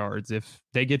 120 yards. If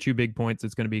they get you big points,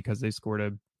 it's going to be because they scored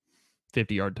a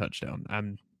 50-yard touchdown. I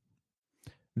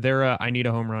need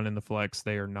a home run in the flex.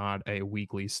 They are not a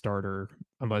weekly starter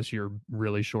unless you're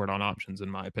really short on options, in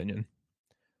my opinion.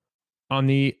 On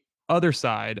the other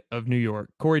side of New York,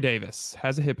 Corey Davis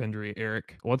has a hip injury.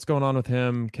 Eric, what's going on with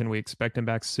him? Can we expect him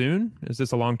back soon? Is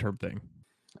this a long-term thing?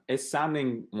 It's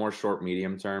sounding more short,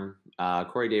 medium term.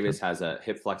 Corey Davis has a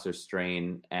hip flexor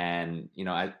strain, and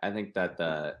I think that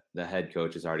the head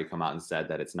coach has already come out and said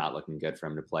that it's not looking good for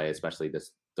him to play, especially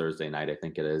this Thursday night. I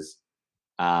think it is.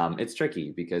 It's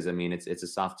tricky because it's a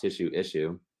soft tissue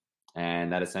issue,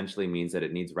 and that essentially means that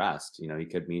it needs rest. He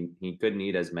could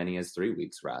need as many as 3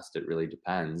 weeks rest. It really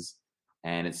depends,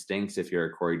 and it stinks if you're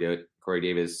a Corey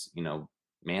Davis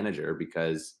manager,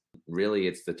 because really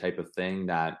it's the type of thing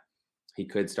that he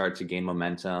could start to gain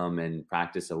momentum and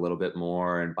practice a little bit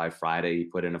more, and by Friday he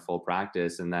put in a full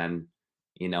practice, and then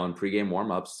in pregame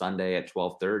warmups Sunday at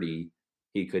 12:30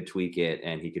 he could tweak it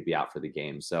and he could be out for the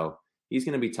game. So he's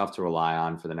going to be tough to rely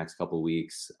on for the next couple of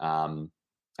weeks.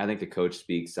 I think the coach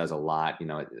speak says a lot.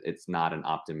 It's not an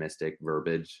optimistic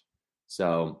verbiage.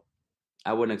 So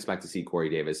I wouldn't expect to see Corey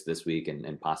Davis this week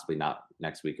and possibly not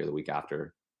next week or the week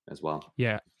after as well.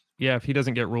 Yeah. Yeah, if he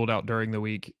doesn't get ruled out during the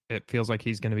week, it feels like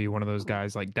he's going to be one of those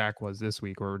guys like Dak was this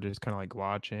week, where we're just kind of like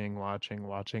watching.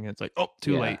 It's like, oh,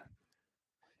 too late.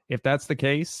 If that's the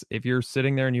case, if you're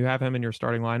sitting there and you have him in your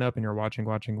starting lineup and you're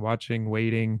watching,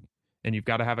 waiting, and you've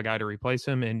got to have a guy to replace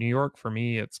him in New York, for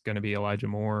me, it's going to be Elijah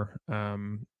Moore,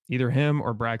 either him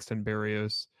or Braxton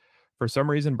Berrios. For some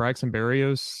reason, Braxton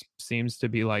Berrios seems to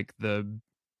be like the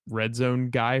red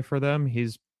zone guy for them.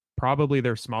 He's probably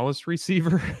their smallest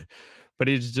receiver, but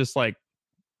he's just like,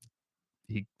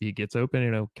 he gets open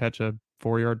and he'll catch a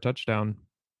 4-yard touchdown.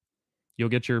 You'll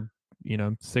get your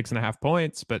 6.5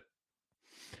 points, but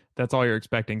that's all you're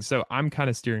expecting. So I'm kind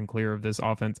of steering clear of this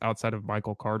offense outside of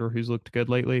Michael Carter, who's looked good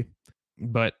lately.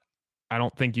 But I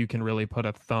don't think you can really put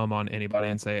a thumb on anybody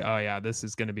and say, oh, yeah, this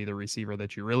is going to be the receiver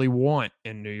that you really want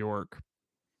in New York.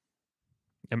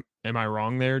 Am I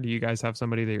wrong there? Do you guys have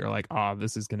somebody that you're like,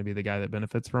 this is going to be the guy that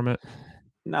benefits from it?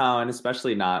 No, and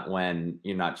especially not when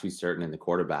you're not too certain in the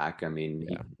quarterback. I mean,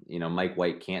 Mike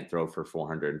White can't throw for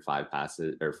 405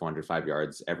 passes or 405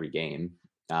 yards every game.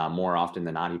 More often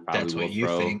than not, he probably That's will what you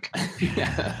throw. think.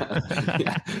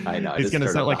 Yeah, I know. He's going to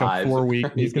set like a 4-week.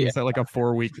 He's going to set like a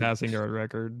 4-week passing yard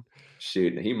record.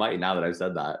 Shoot, he might now that I've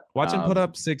said that. Watch him put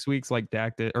up 6 weeks like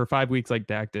Dak did, or 5 weeks like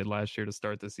Dak did last year to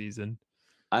start the season.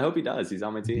 I hope he does. He's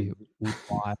on my team.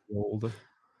 Wild.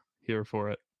 Here for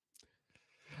it.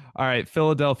 All right,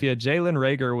 Philadelphia. Jalen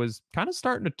Reagor was kind of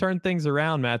starting to turn things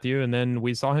around, Matthew, and then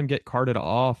we saw him get carted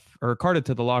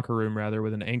to the locker room rather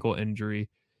with an ankle injury.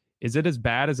 Is it as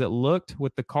bad as it looked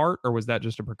with the cart, or was that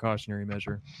just a precautionary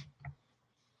measure?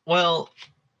 Well,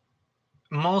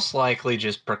 most likely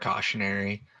just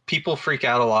precautionary. People freak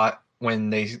out a lot when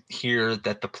they hear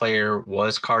that the player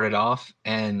was carted off,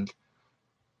 and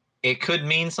it could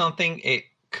mean something. It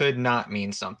could not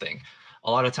mean something. A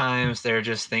lot of times they're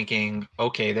just thinking,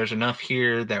 okay, there's enough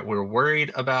here that we're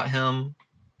worried about him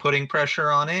putting pressure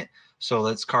on it. So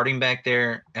let's cart him back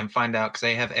there and find out, because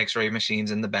they have x-ray machines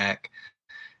in the back.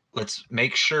 Let's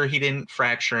make sure he didn't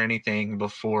fracture anything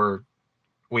before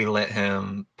we let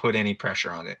him put any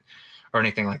pressure on it or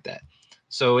anything like that.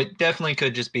 So it definitely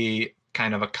could just be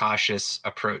kind of a cautious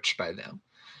approach by them.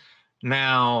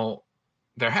 Now,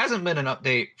 there hasn't been an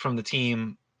update from the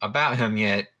team about him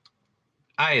yet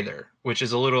either, which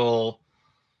is a little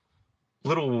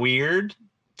weird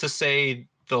to say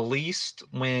the least,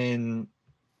 when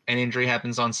an injury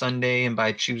happens on Sunday and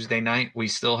by Tuesday night we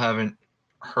still haven't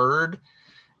heard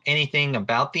anything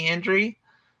about the injury.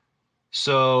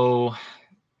 So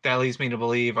that leads me to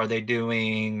believe, are they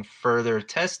doing further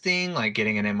testing, like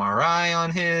getting an MRI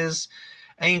on his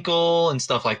ankle and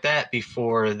stuff like that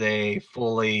before they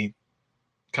fully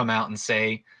come out and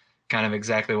say kind of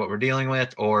exactly what we're dealing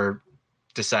with, or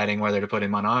deciding whether to put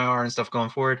him on IR and stuff going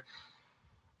forward?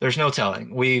 There's no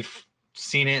telling. We've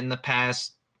seen it in the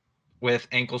past with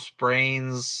ankle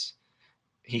sprains.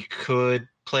 He could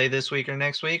play this week or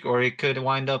next week, or he could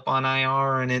wind up on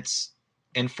IR and it's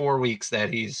in 4 weeks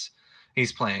that he's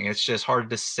playing. It's just hard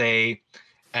to say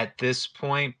at this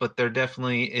point, but there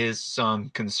definitely is some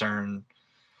concern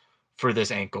for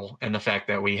this ankle and the fact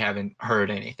that we haven't heard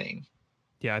anything.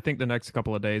 Yeah, I think the next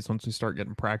couple of days, once we start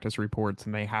getting practice reports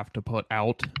and they have to put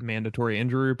out mandatory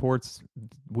injury reports,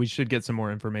 we should get some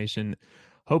more information.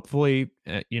 Hopefully,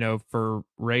 for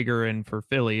Reagor and for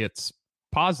Philly, it's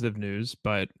positive news,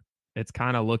 but it's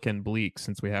kind of looking bleak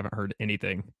since we haven't heard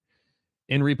anything.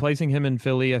 In replacing him in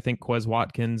Philly, I think Quez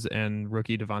Watkins and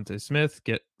rookie Devontae Smith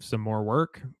get some more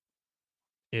work.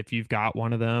 If you've got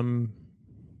one of them,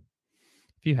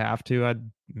 if you have to, I'd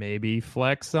maybe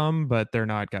flex some, but they're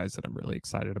not guys that I'm really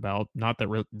excited about. Not that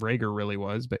Reagor really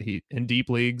was, but he in deep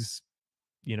leagues,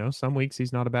 some weeks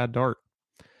he's not a bad dart.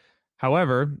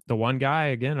 However, the one guy,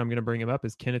 again, I'm going to bring him up,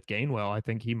 is Kenneth Gainwell. I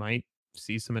think he might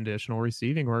see some additional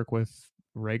receiving work with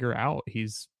Reagor out.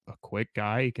 He's a quick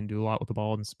guy. He can do a lot with the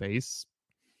ball in space.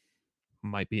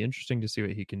 Might be interesting to see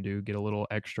what he can do. Get a little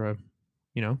extra,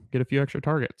 get a few extra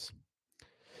targets.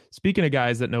 Speaking of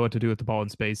guys that know what to do with the ball in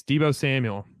space, Deebo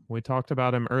Samuel. We talked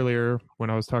about him earlier when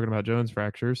I was talking about Jones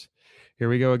fractures. Here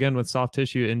we go again with soft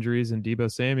tissue injuries and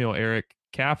Deebo Samuel. Erik,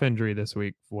 calf injury this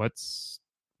week. What's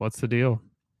the deal?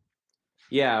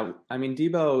 Yeah, I mean,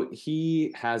 Deebo,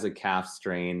 he has a calf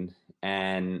strain,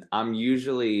 and I'm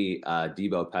usually a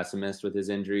Deebo pessimist with his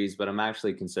injuries, but I'm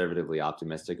actually conservatively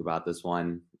optimistic about this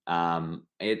one.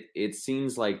 It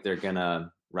seems like they're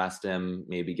gonna rest him,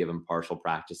 maybe give him partial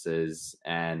practices,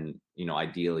 and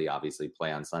ideally, obviously,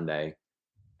 play on Sunday.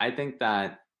 I think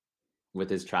that with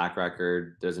his track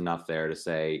record, there's enough there to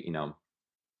say,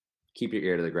 keep your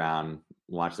ear to the ground,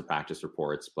 watch the practice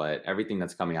reports. But everything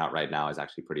that's coming out right now is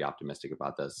actually pretty optimistic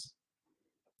about this.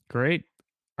 Great.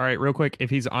 All right, real quick. If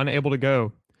he's unable to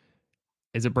go,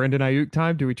 is it Brandon Ayuk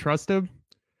time? Do we trust him?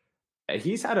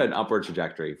 He's had an upward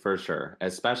trajectory for sure,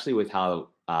 especially with how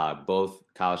both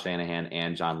Kyle Shanahan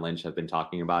and John Lynch have been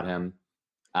talking about him.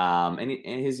 And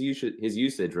his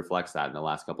usage reflects that in the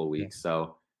last couple of weeks. Yeah.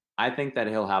 So I think that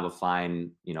he'll have a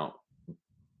fine,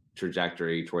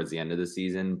 trajectory towards the end of the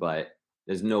season, but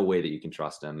there's no way that you can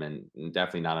trust him, and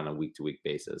definitely not on a week-to-week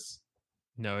basis.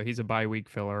 No, he's a bye week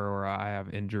filler, or I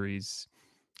have injuries.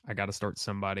 I got to start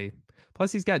somebody.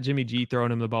 Plus, he's got Jimmy G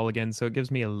throwing him the ball again, so it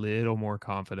gives me a little more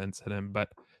confidence in him, but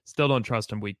still don't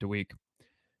trust him week to week.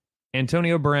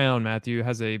 Antonio Brown, Matthew,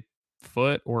 has a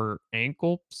foot or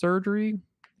ankle surgery.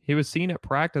 He was seen at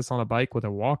practice on a bike with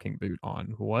a walking boot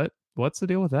on. What's the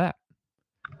deal with that?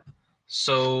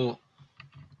 So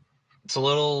it's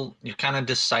you're kind of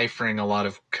deciphering a lot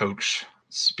of coach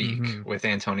speak with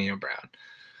Antonio Brown.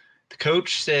 The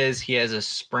coach says he has a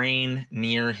sprain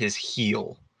near his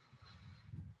heel.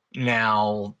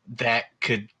 Now, that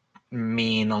could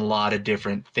mean a lot of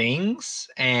different things,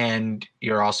 and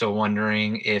you're also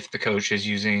wondering if the coach is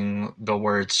using the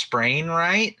word sprain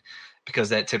right, because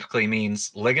that typically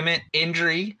means ligament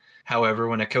injury. However,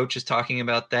 when a coach is talking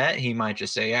about that, he might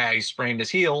just say, he sprained his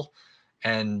heel,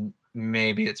 and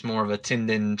maybe it's more of a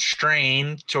tendon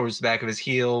strain towards the back of his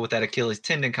heel with that Achilles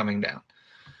tendon coming down.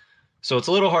 So it's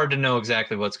a little hard to know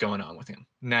exactly what's going on with him.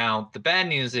 Now, the bad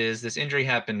news is this injury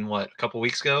happened, a couple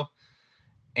weeks ago?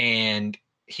 And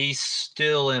he's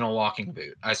still in a walking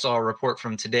boot. I saw a report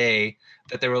from today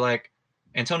that they were like,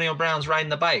 Antonio Brown's riding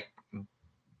the bike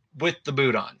with the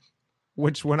boot on.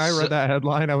 Which, when I read that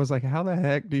headline, I was like, how the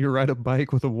heck do you ride a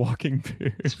bike with a walking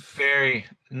boot? It's very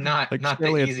not the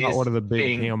easiest. It's not one of the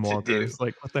big cam walkers.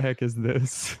 Like, what the heck is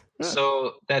this?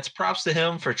 So that's props to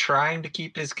him for trying to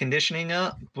keep his conditioning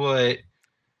up, but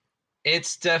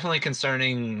it's definitely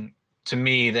concerning to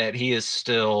me that he is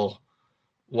still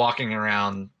walking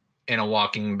around in a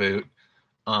walking boot.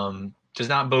 Does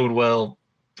not bode well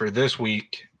for this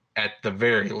week at the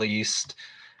very least.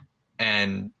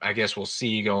 And I guess we'll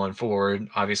see going forward.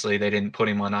 Obviously, they didn't put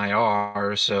him on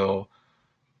IR, so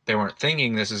they weren't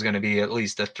thinking this is going to be at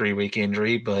least a 3-week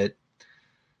injury, but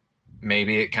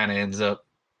maybe it kind of ends up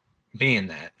being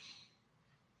that.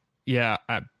 Yeah,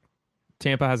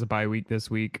 Tampa has a bye week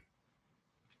this week,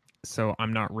 so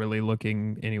I'm not really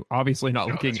looking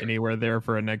anywhere there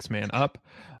for a next man up.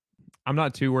 I'm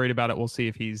not too worried about it. We'll see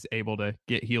if he's able to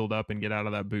get healed up and get out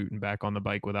of that boot and back on the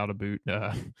bike without a boot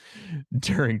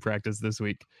during practice this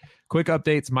week. Quick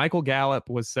updates. Michael Gallup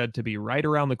was said to be right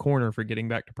around the corner for getting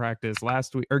back to practice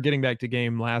last week, or getting back to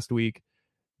game last week.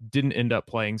 Didn't end up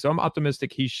playing. So I'm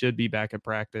optimistic he should be back at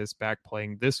practice, back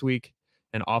playing this week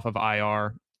and off of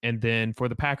IR. And then for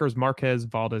the Packers, Marquez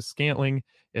Valdes-Scantling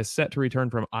is set to return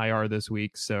from IR this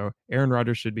week. So Aaron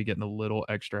Rodgers should be getting a little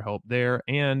extra help there.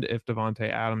 And if Davante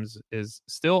Adams is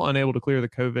still unable to clear the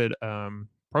COVID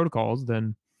protocols,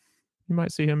 then you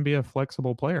might see him be a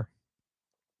flexible player.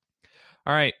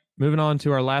 All right, moving on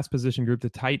to our last position group, the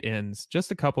tight ends.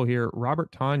 Just a couple here.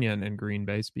 Robert Tonyan in Green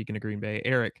Bay. Speaking of Green Bay,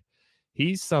 Erik,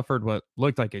 he suffered what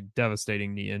looked like a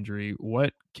devastating knee injury.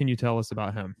 What can you tell us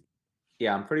about him?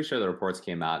 Yeah, I'm pretty sure the reports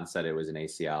came out and said it was an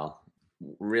ACL.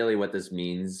 Really what this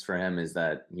means for him is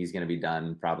that he's going to be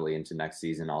done probably into next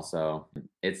season also.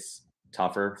 It's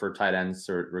tougher for tight ends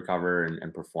to recover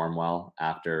and perform well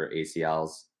after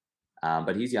ACLs.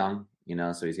 But he's young,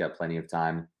 so he's got plenty of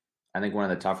time. I think one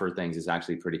of the tougher things is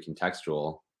actually pretty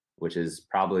contextual, which is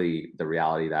probably the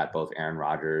reality that both Aaron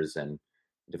Rodgers and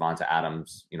Davante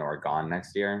Adams, are gone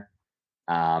next year.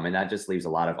 And that just leaves a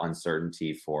lot of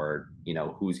uncertainty for,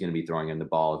 who's going to be throwing him the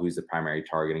ball, who's the primary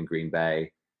target in Green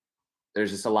Bay.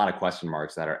 There's just a lot of question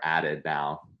marks that are added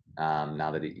now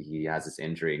that he has this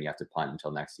injury and you have to punt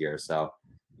until next year. So,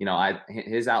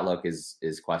 his outlook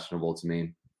is questionable to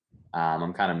me.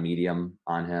 I'm kind of medium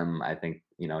on him. I think,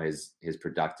 his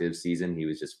productive season, he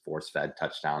was just force-fed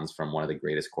touchdowns from one of the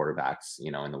greatest quarterbacks,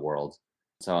 in the world.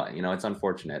 So, it's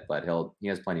unfortunate, but he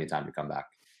has plenty of time to come back.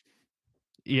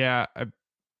 Yeah,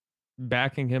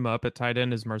 backing him up at tight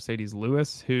end is Mercedes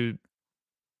Lewis, who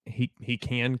he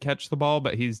can catch the ball,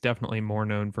 but he's definitely more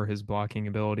known for his blocking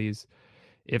abilities.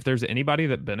 If there's anybody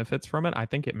that benefits from it, I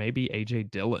think it may be AJ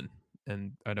Dillon.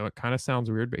 And I know it kind of sounds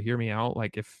weird, but hear me out.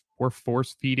 Like, if we're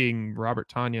force feeding Robert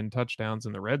Tonyan touchdowns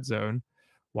in the red zone,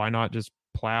 why not just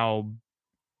plow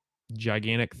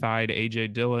gigantic thighed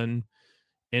AJ Dillon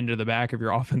into the back of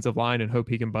your offensive line and hope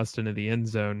he can bust into the end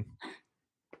zone?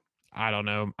 I don't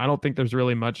know. I don't think there's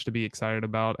really much to be excited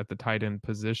about at the tight end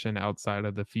position outside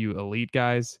of the few elite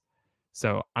guys.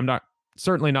 So I'm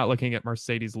certainly not looking at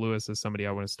Mercedes Lewis as somebody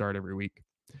I want to start every week.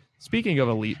 Speaking of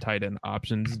elite tight end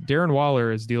options, Darren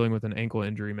Waller is dealing with an ankle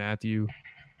injury. Matthew,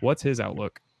 what's his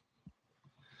outlook?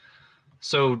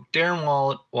 So Darren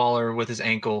Waller with his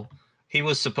ankle, he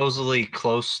was supposedly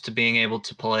close to being able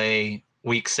to play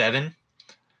week 7,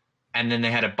 and then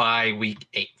they had a bye week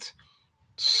 8.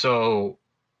 So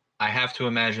I have to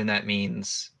imagine that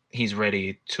means he's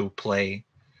ready to play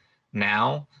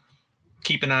now.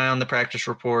 Keep an eye on the practice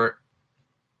report.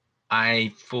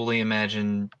 I fully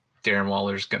imagine Darren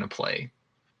Waller's going to play.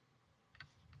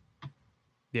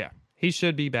 Yeah, he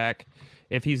should be back.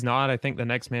 If he's not, I think the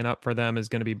next man up for them is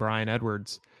going to be Bryan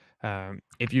Edwards.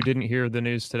 If you didn't hear the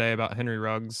news today about Henry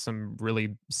Ruggs, some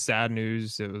really sad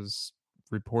news. It was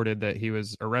reported that he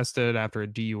was arrested after a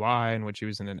DUI in which he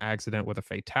was in an accident with a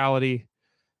fatality.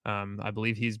 I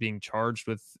believe he's being charged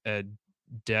with a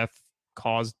death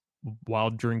caused while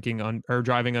drinking or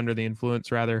driving under the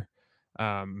influence, rather.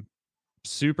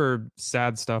 Super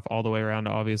sad stuff all the way around.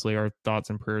 Obviously, our thoughts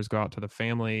and prayers go out to the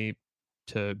family,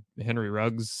 to Henry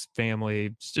Ruggs' family.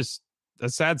 It's just a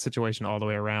sad situation all the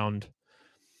way around.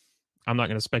 I'm not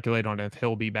going to speculate on if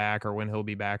he'll be back or when he'll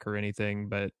be back or anything,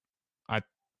 but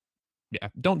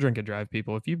don't drink and drive,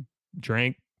 people. If you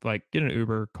drank, like, get an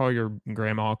Uber, call your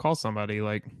grandma, call somebody.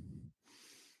 Like,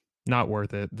 not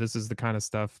worth it. This is the kind of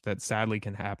stuff that sadly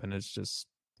can happen. It's just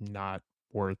not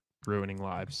worth ruining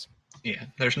lives. Yeah,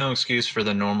 there's no excuse for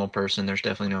the normal person. There's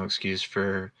definitely no excuse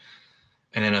for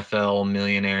an NFL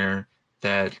millionaire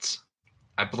that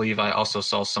I believe I also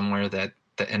saw somewhere that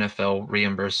the NFL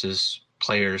reimburses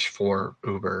players for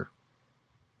Uber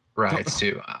rides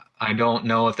too. I don't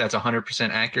know if that's 100%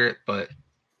 accurate, but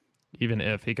even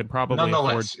if he could probably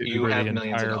nonetheless, afford to you Uber have the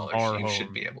millions of entire dollars. bar You home.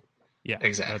 should be able. Yeah,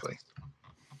 exactly.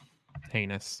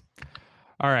 Heinous.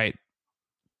 All right.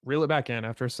 Reel it back in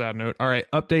after a sad note. All right.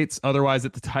 Updates otherwise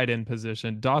at the tight end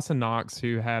position. Dawson Knox,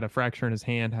 who had a fracture in his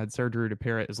hand, had surgery to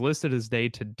repair it, is listed as day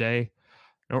to day.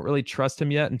 I don't really trust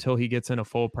him yet until he gets in a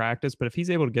full practice, but if he's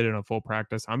able to get in a full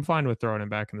practice, I'm fine with throwing him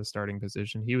back in the starting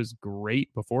position. He was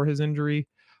great before his injury.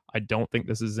 I don't think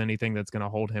this is anything that's going to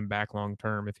hold him back long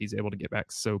term if he's able to get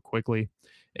back so quickly.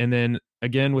 And then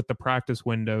again, with the practice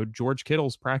window, George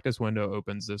Kittle's practice window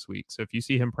opens this week. So if you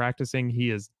see him practicing,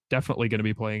 he is definitely going to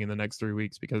be playing in the next 3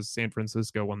 weeks because San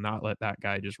Francisco will not let that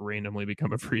guy just randomly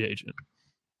become a free agent.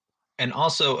 And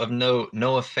also of note,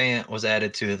 Noah Fant was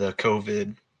added to the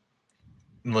COVID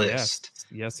list.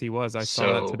 Yes, he was. I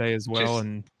saw that today as well.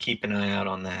 And keep an eye out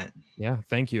on that. Yeah,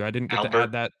 thank you. I didn't get to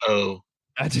add that.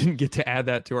 I didn't get to add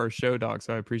that to our show, Doc,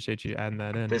 so I appreciate you adding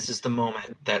that in. This is the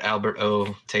moment that Albert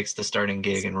O takes the starting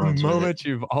gig and runs with it. The moment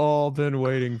you've all been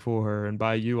waiting for, and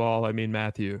by you all, I mean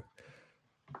Matthew.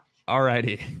 All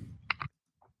righty.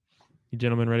 You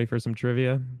gentlemen ready for some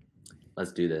trivia?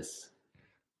 Let's do this.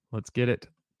 Let's get it.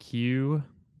 Cue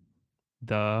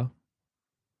the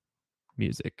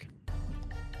music.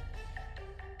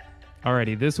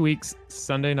 Alrighty, this week's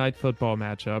Sunday Night Football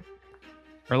matchup,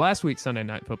 or last week's Sunday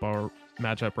Night Football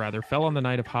matchup, rather, fell on the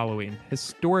night of Halloween.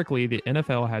 Historically, the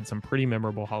NFL had some pretty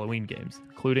memorable Halloween games,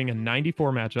 including a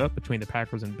 94 matchup between the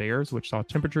Packers and Bears, which saw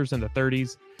temperatures in the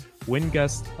 30s, wind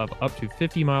gusts of up to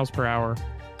 50 miles per hour,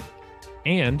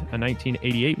 and a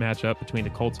 1988 matchup between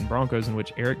the Colts and Broncos in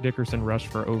which Eric Dickerson rushed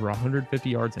for over 150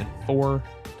 yards and 4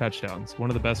 touchdowns, one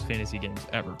of the best fantasy games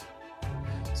ever.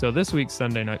 So this week's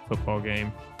Sunday Night Football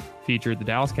game featured the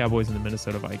Dallas Cowboys and the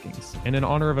Minnesota Vikings. And in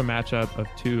honor of a matchup of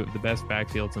two of the best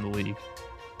backfields in the league,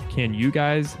 can you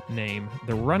guys name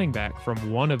the running back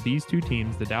from one of these two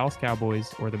teams, the Dallas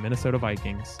Cowboys or the Minnesota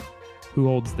Vikings, who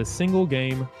holds the single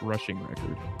game rushing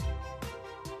record?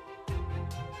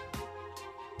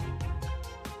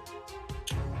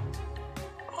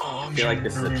 I feel like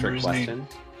this is a trick question.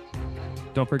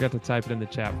 Don't forget to type it in the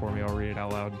chat for me. I'll read it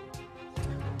out loud.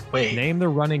 Wait. Name the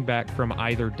running back from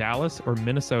either Dallas or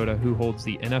Minnesota who holds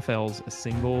the NFL's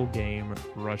single game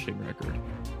rushing record.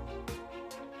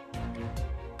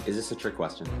 Is this a trick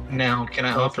question? Now, can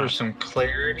I offer some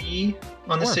clarity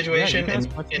on the situation?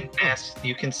 Yeah,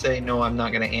 you can say, no, I'm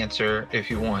not going to answer if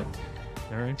you want.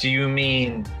 All right. Do you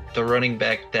mean the running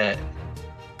back that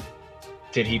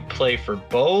did he play for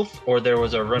both, or there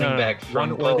was a running back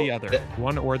from one or the other?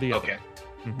 One or the other. Okay.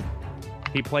 Mm-hmm.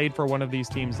 He played for one of these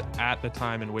teams at the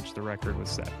time in which the record was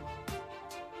set.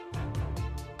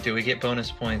 Do we get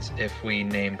bonus points if we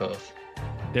name both?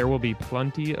 There will be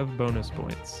plenty of bonus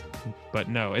points, but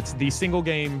no, it's the single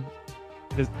game.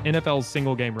 The NFL's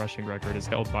single game rushing record is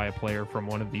held by a player from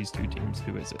one of these two teams.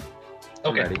 Who is it?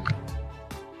 Okay. Ready.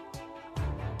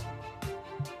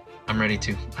 I'm ready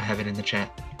to. I have it in the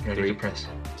chat. Ready to press.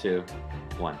 2,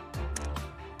 1.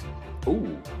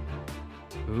 Ooh.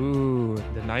 Ooh,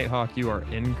 the Nighthawk, you are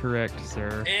incorrect,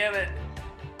 sir. Damn it.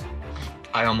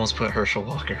 I almost put Herschel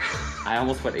Walker. I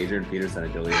almost put Adrian Peterson.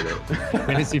 I deleted it.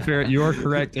 Fantasy Fair, you are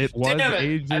correct. It was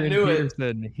Adrian knew it.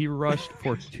 Peterson. He rushed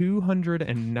for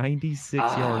 296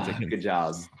 yards against Good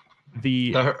job.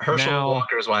 The Herschel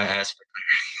Walker is why I asked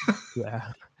for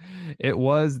Yeah. It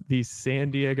was the San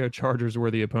Diego Chargers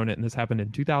were the opponent, and this happened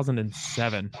in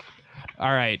 2007.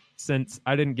 All right. Since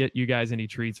I didn't get you guys any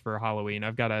treats for Halloween,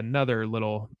 I've got another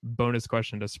little bonus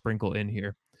question to sprinkle in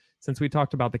here. Since we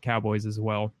talked about the Cowboys as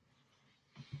well,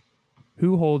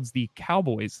 who holds the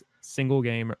Cowboys single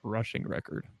game rushing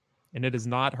record? And it is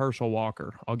not Herschel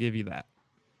Walker. I'll give you that.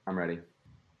 I'm ready.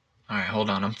 All right, hold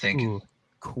on. I'm thinking. Ooh,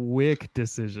 quick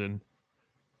decision.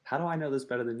 How do I know this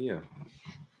better than you?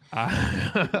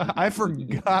 I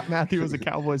forgot Matthew was a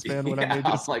Cowboys fan when I made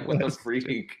this. Like, what the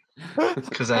freak?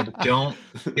 Because I don't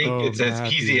think it's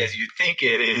as easy as you think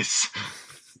it is.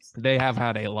 They have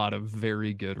had a lot of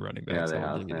very good running backs. Yeah,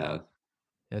 they have.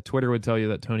 Yeah, Twitter would tell you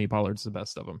that Tony Pollard's the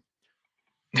best of them.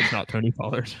 It's not Tony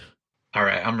Pollard. All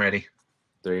right, I'm ready.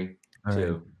 3,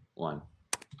 2, 1.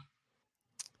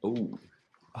 Ooh.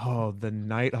 Oh, the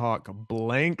Nighthawk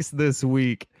blanks this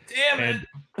week. Damn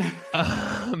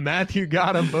it. Matthew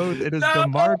got them both. It is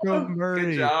DeMarco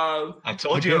Murray. Good job. I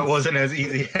told you it wasn't as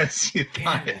easy as you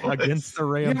thought it was. Against the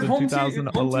Rams in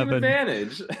 2011.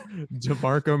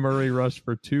 DeMarco Murray rushed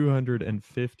for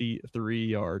 253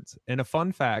 yards. And a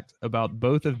fun fact about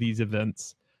both of these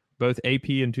events, both AP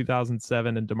in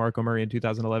 2007 and DeMarco Murray in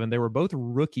 2011, they were both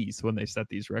rookies when they set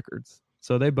these records.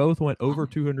 So they both went over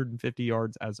 250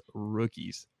 yards as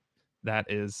rookies.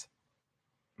 That is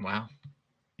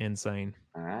insane.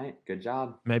 All right, good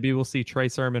job. Maybe we'll see Trey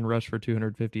Sermon rush for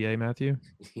 250, Matthew?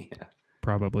 Yeah.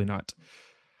 Probably Probably not.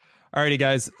 All righty,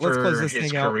 guys. Let's close this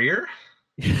thing out. Career?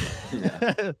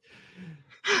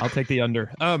 I'll take the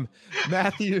under.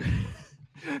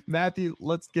 Matthew,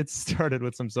 let's get started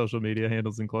with some social media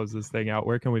handles and close this thing out.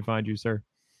 Where can we find you, sir?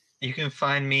 You can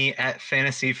find me at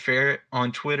Fantasy Fair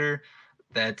on Twitter.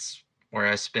 That's where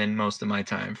I spend most of my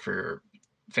time for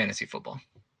fantasy football.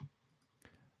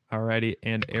 All righty.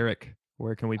 And Eric,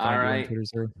 where can we find you on Twitter,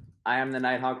 sir? I am the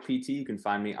Nighthawk PT. You can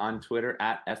find me on Twitter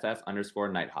at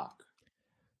FF_Nighthawk.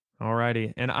 All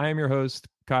righty. And I am your host,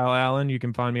 Kyle Allen. You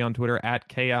can find me on Twitter at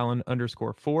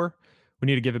KAllen_4. We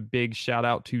need to give a big shout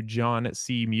out to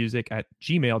jonseemusic at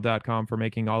gmail.com for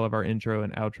making all of our intro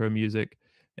and outro music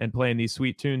and playing these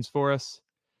sweet tunes for us.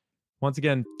 Once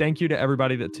again, thank you to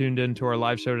everybody that tuned in to our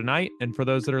live show tonight. And for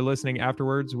those that are listening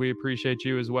afterwards, we appreciate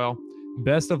you as well.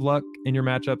 Best of luck in your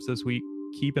matchups this week.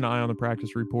 Keep an eye on the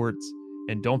practice reports.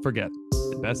 And don't forget,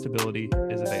 the best ability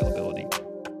is availability.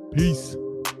 Peace.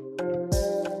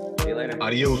 See you later.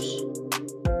 Adios.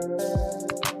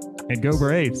 And go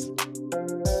Braves.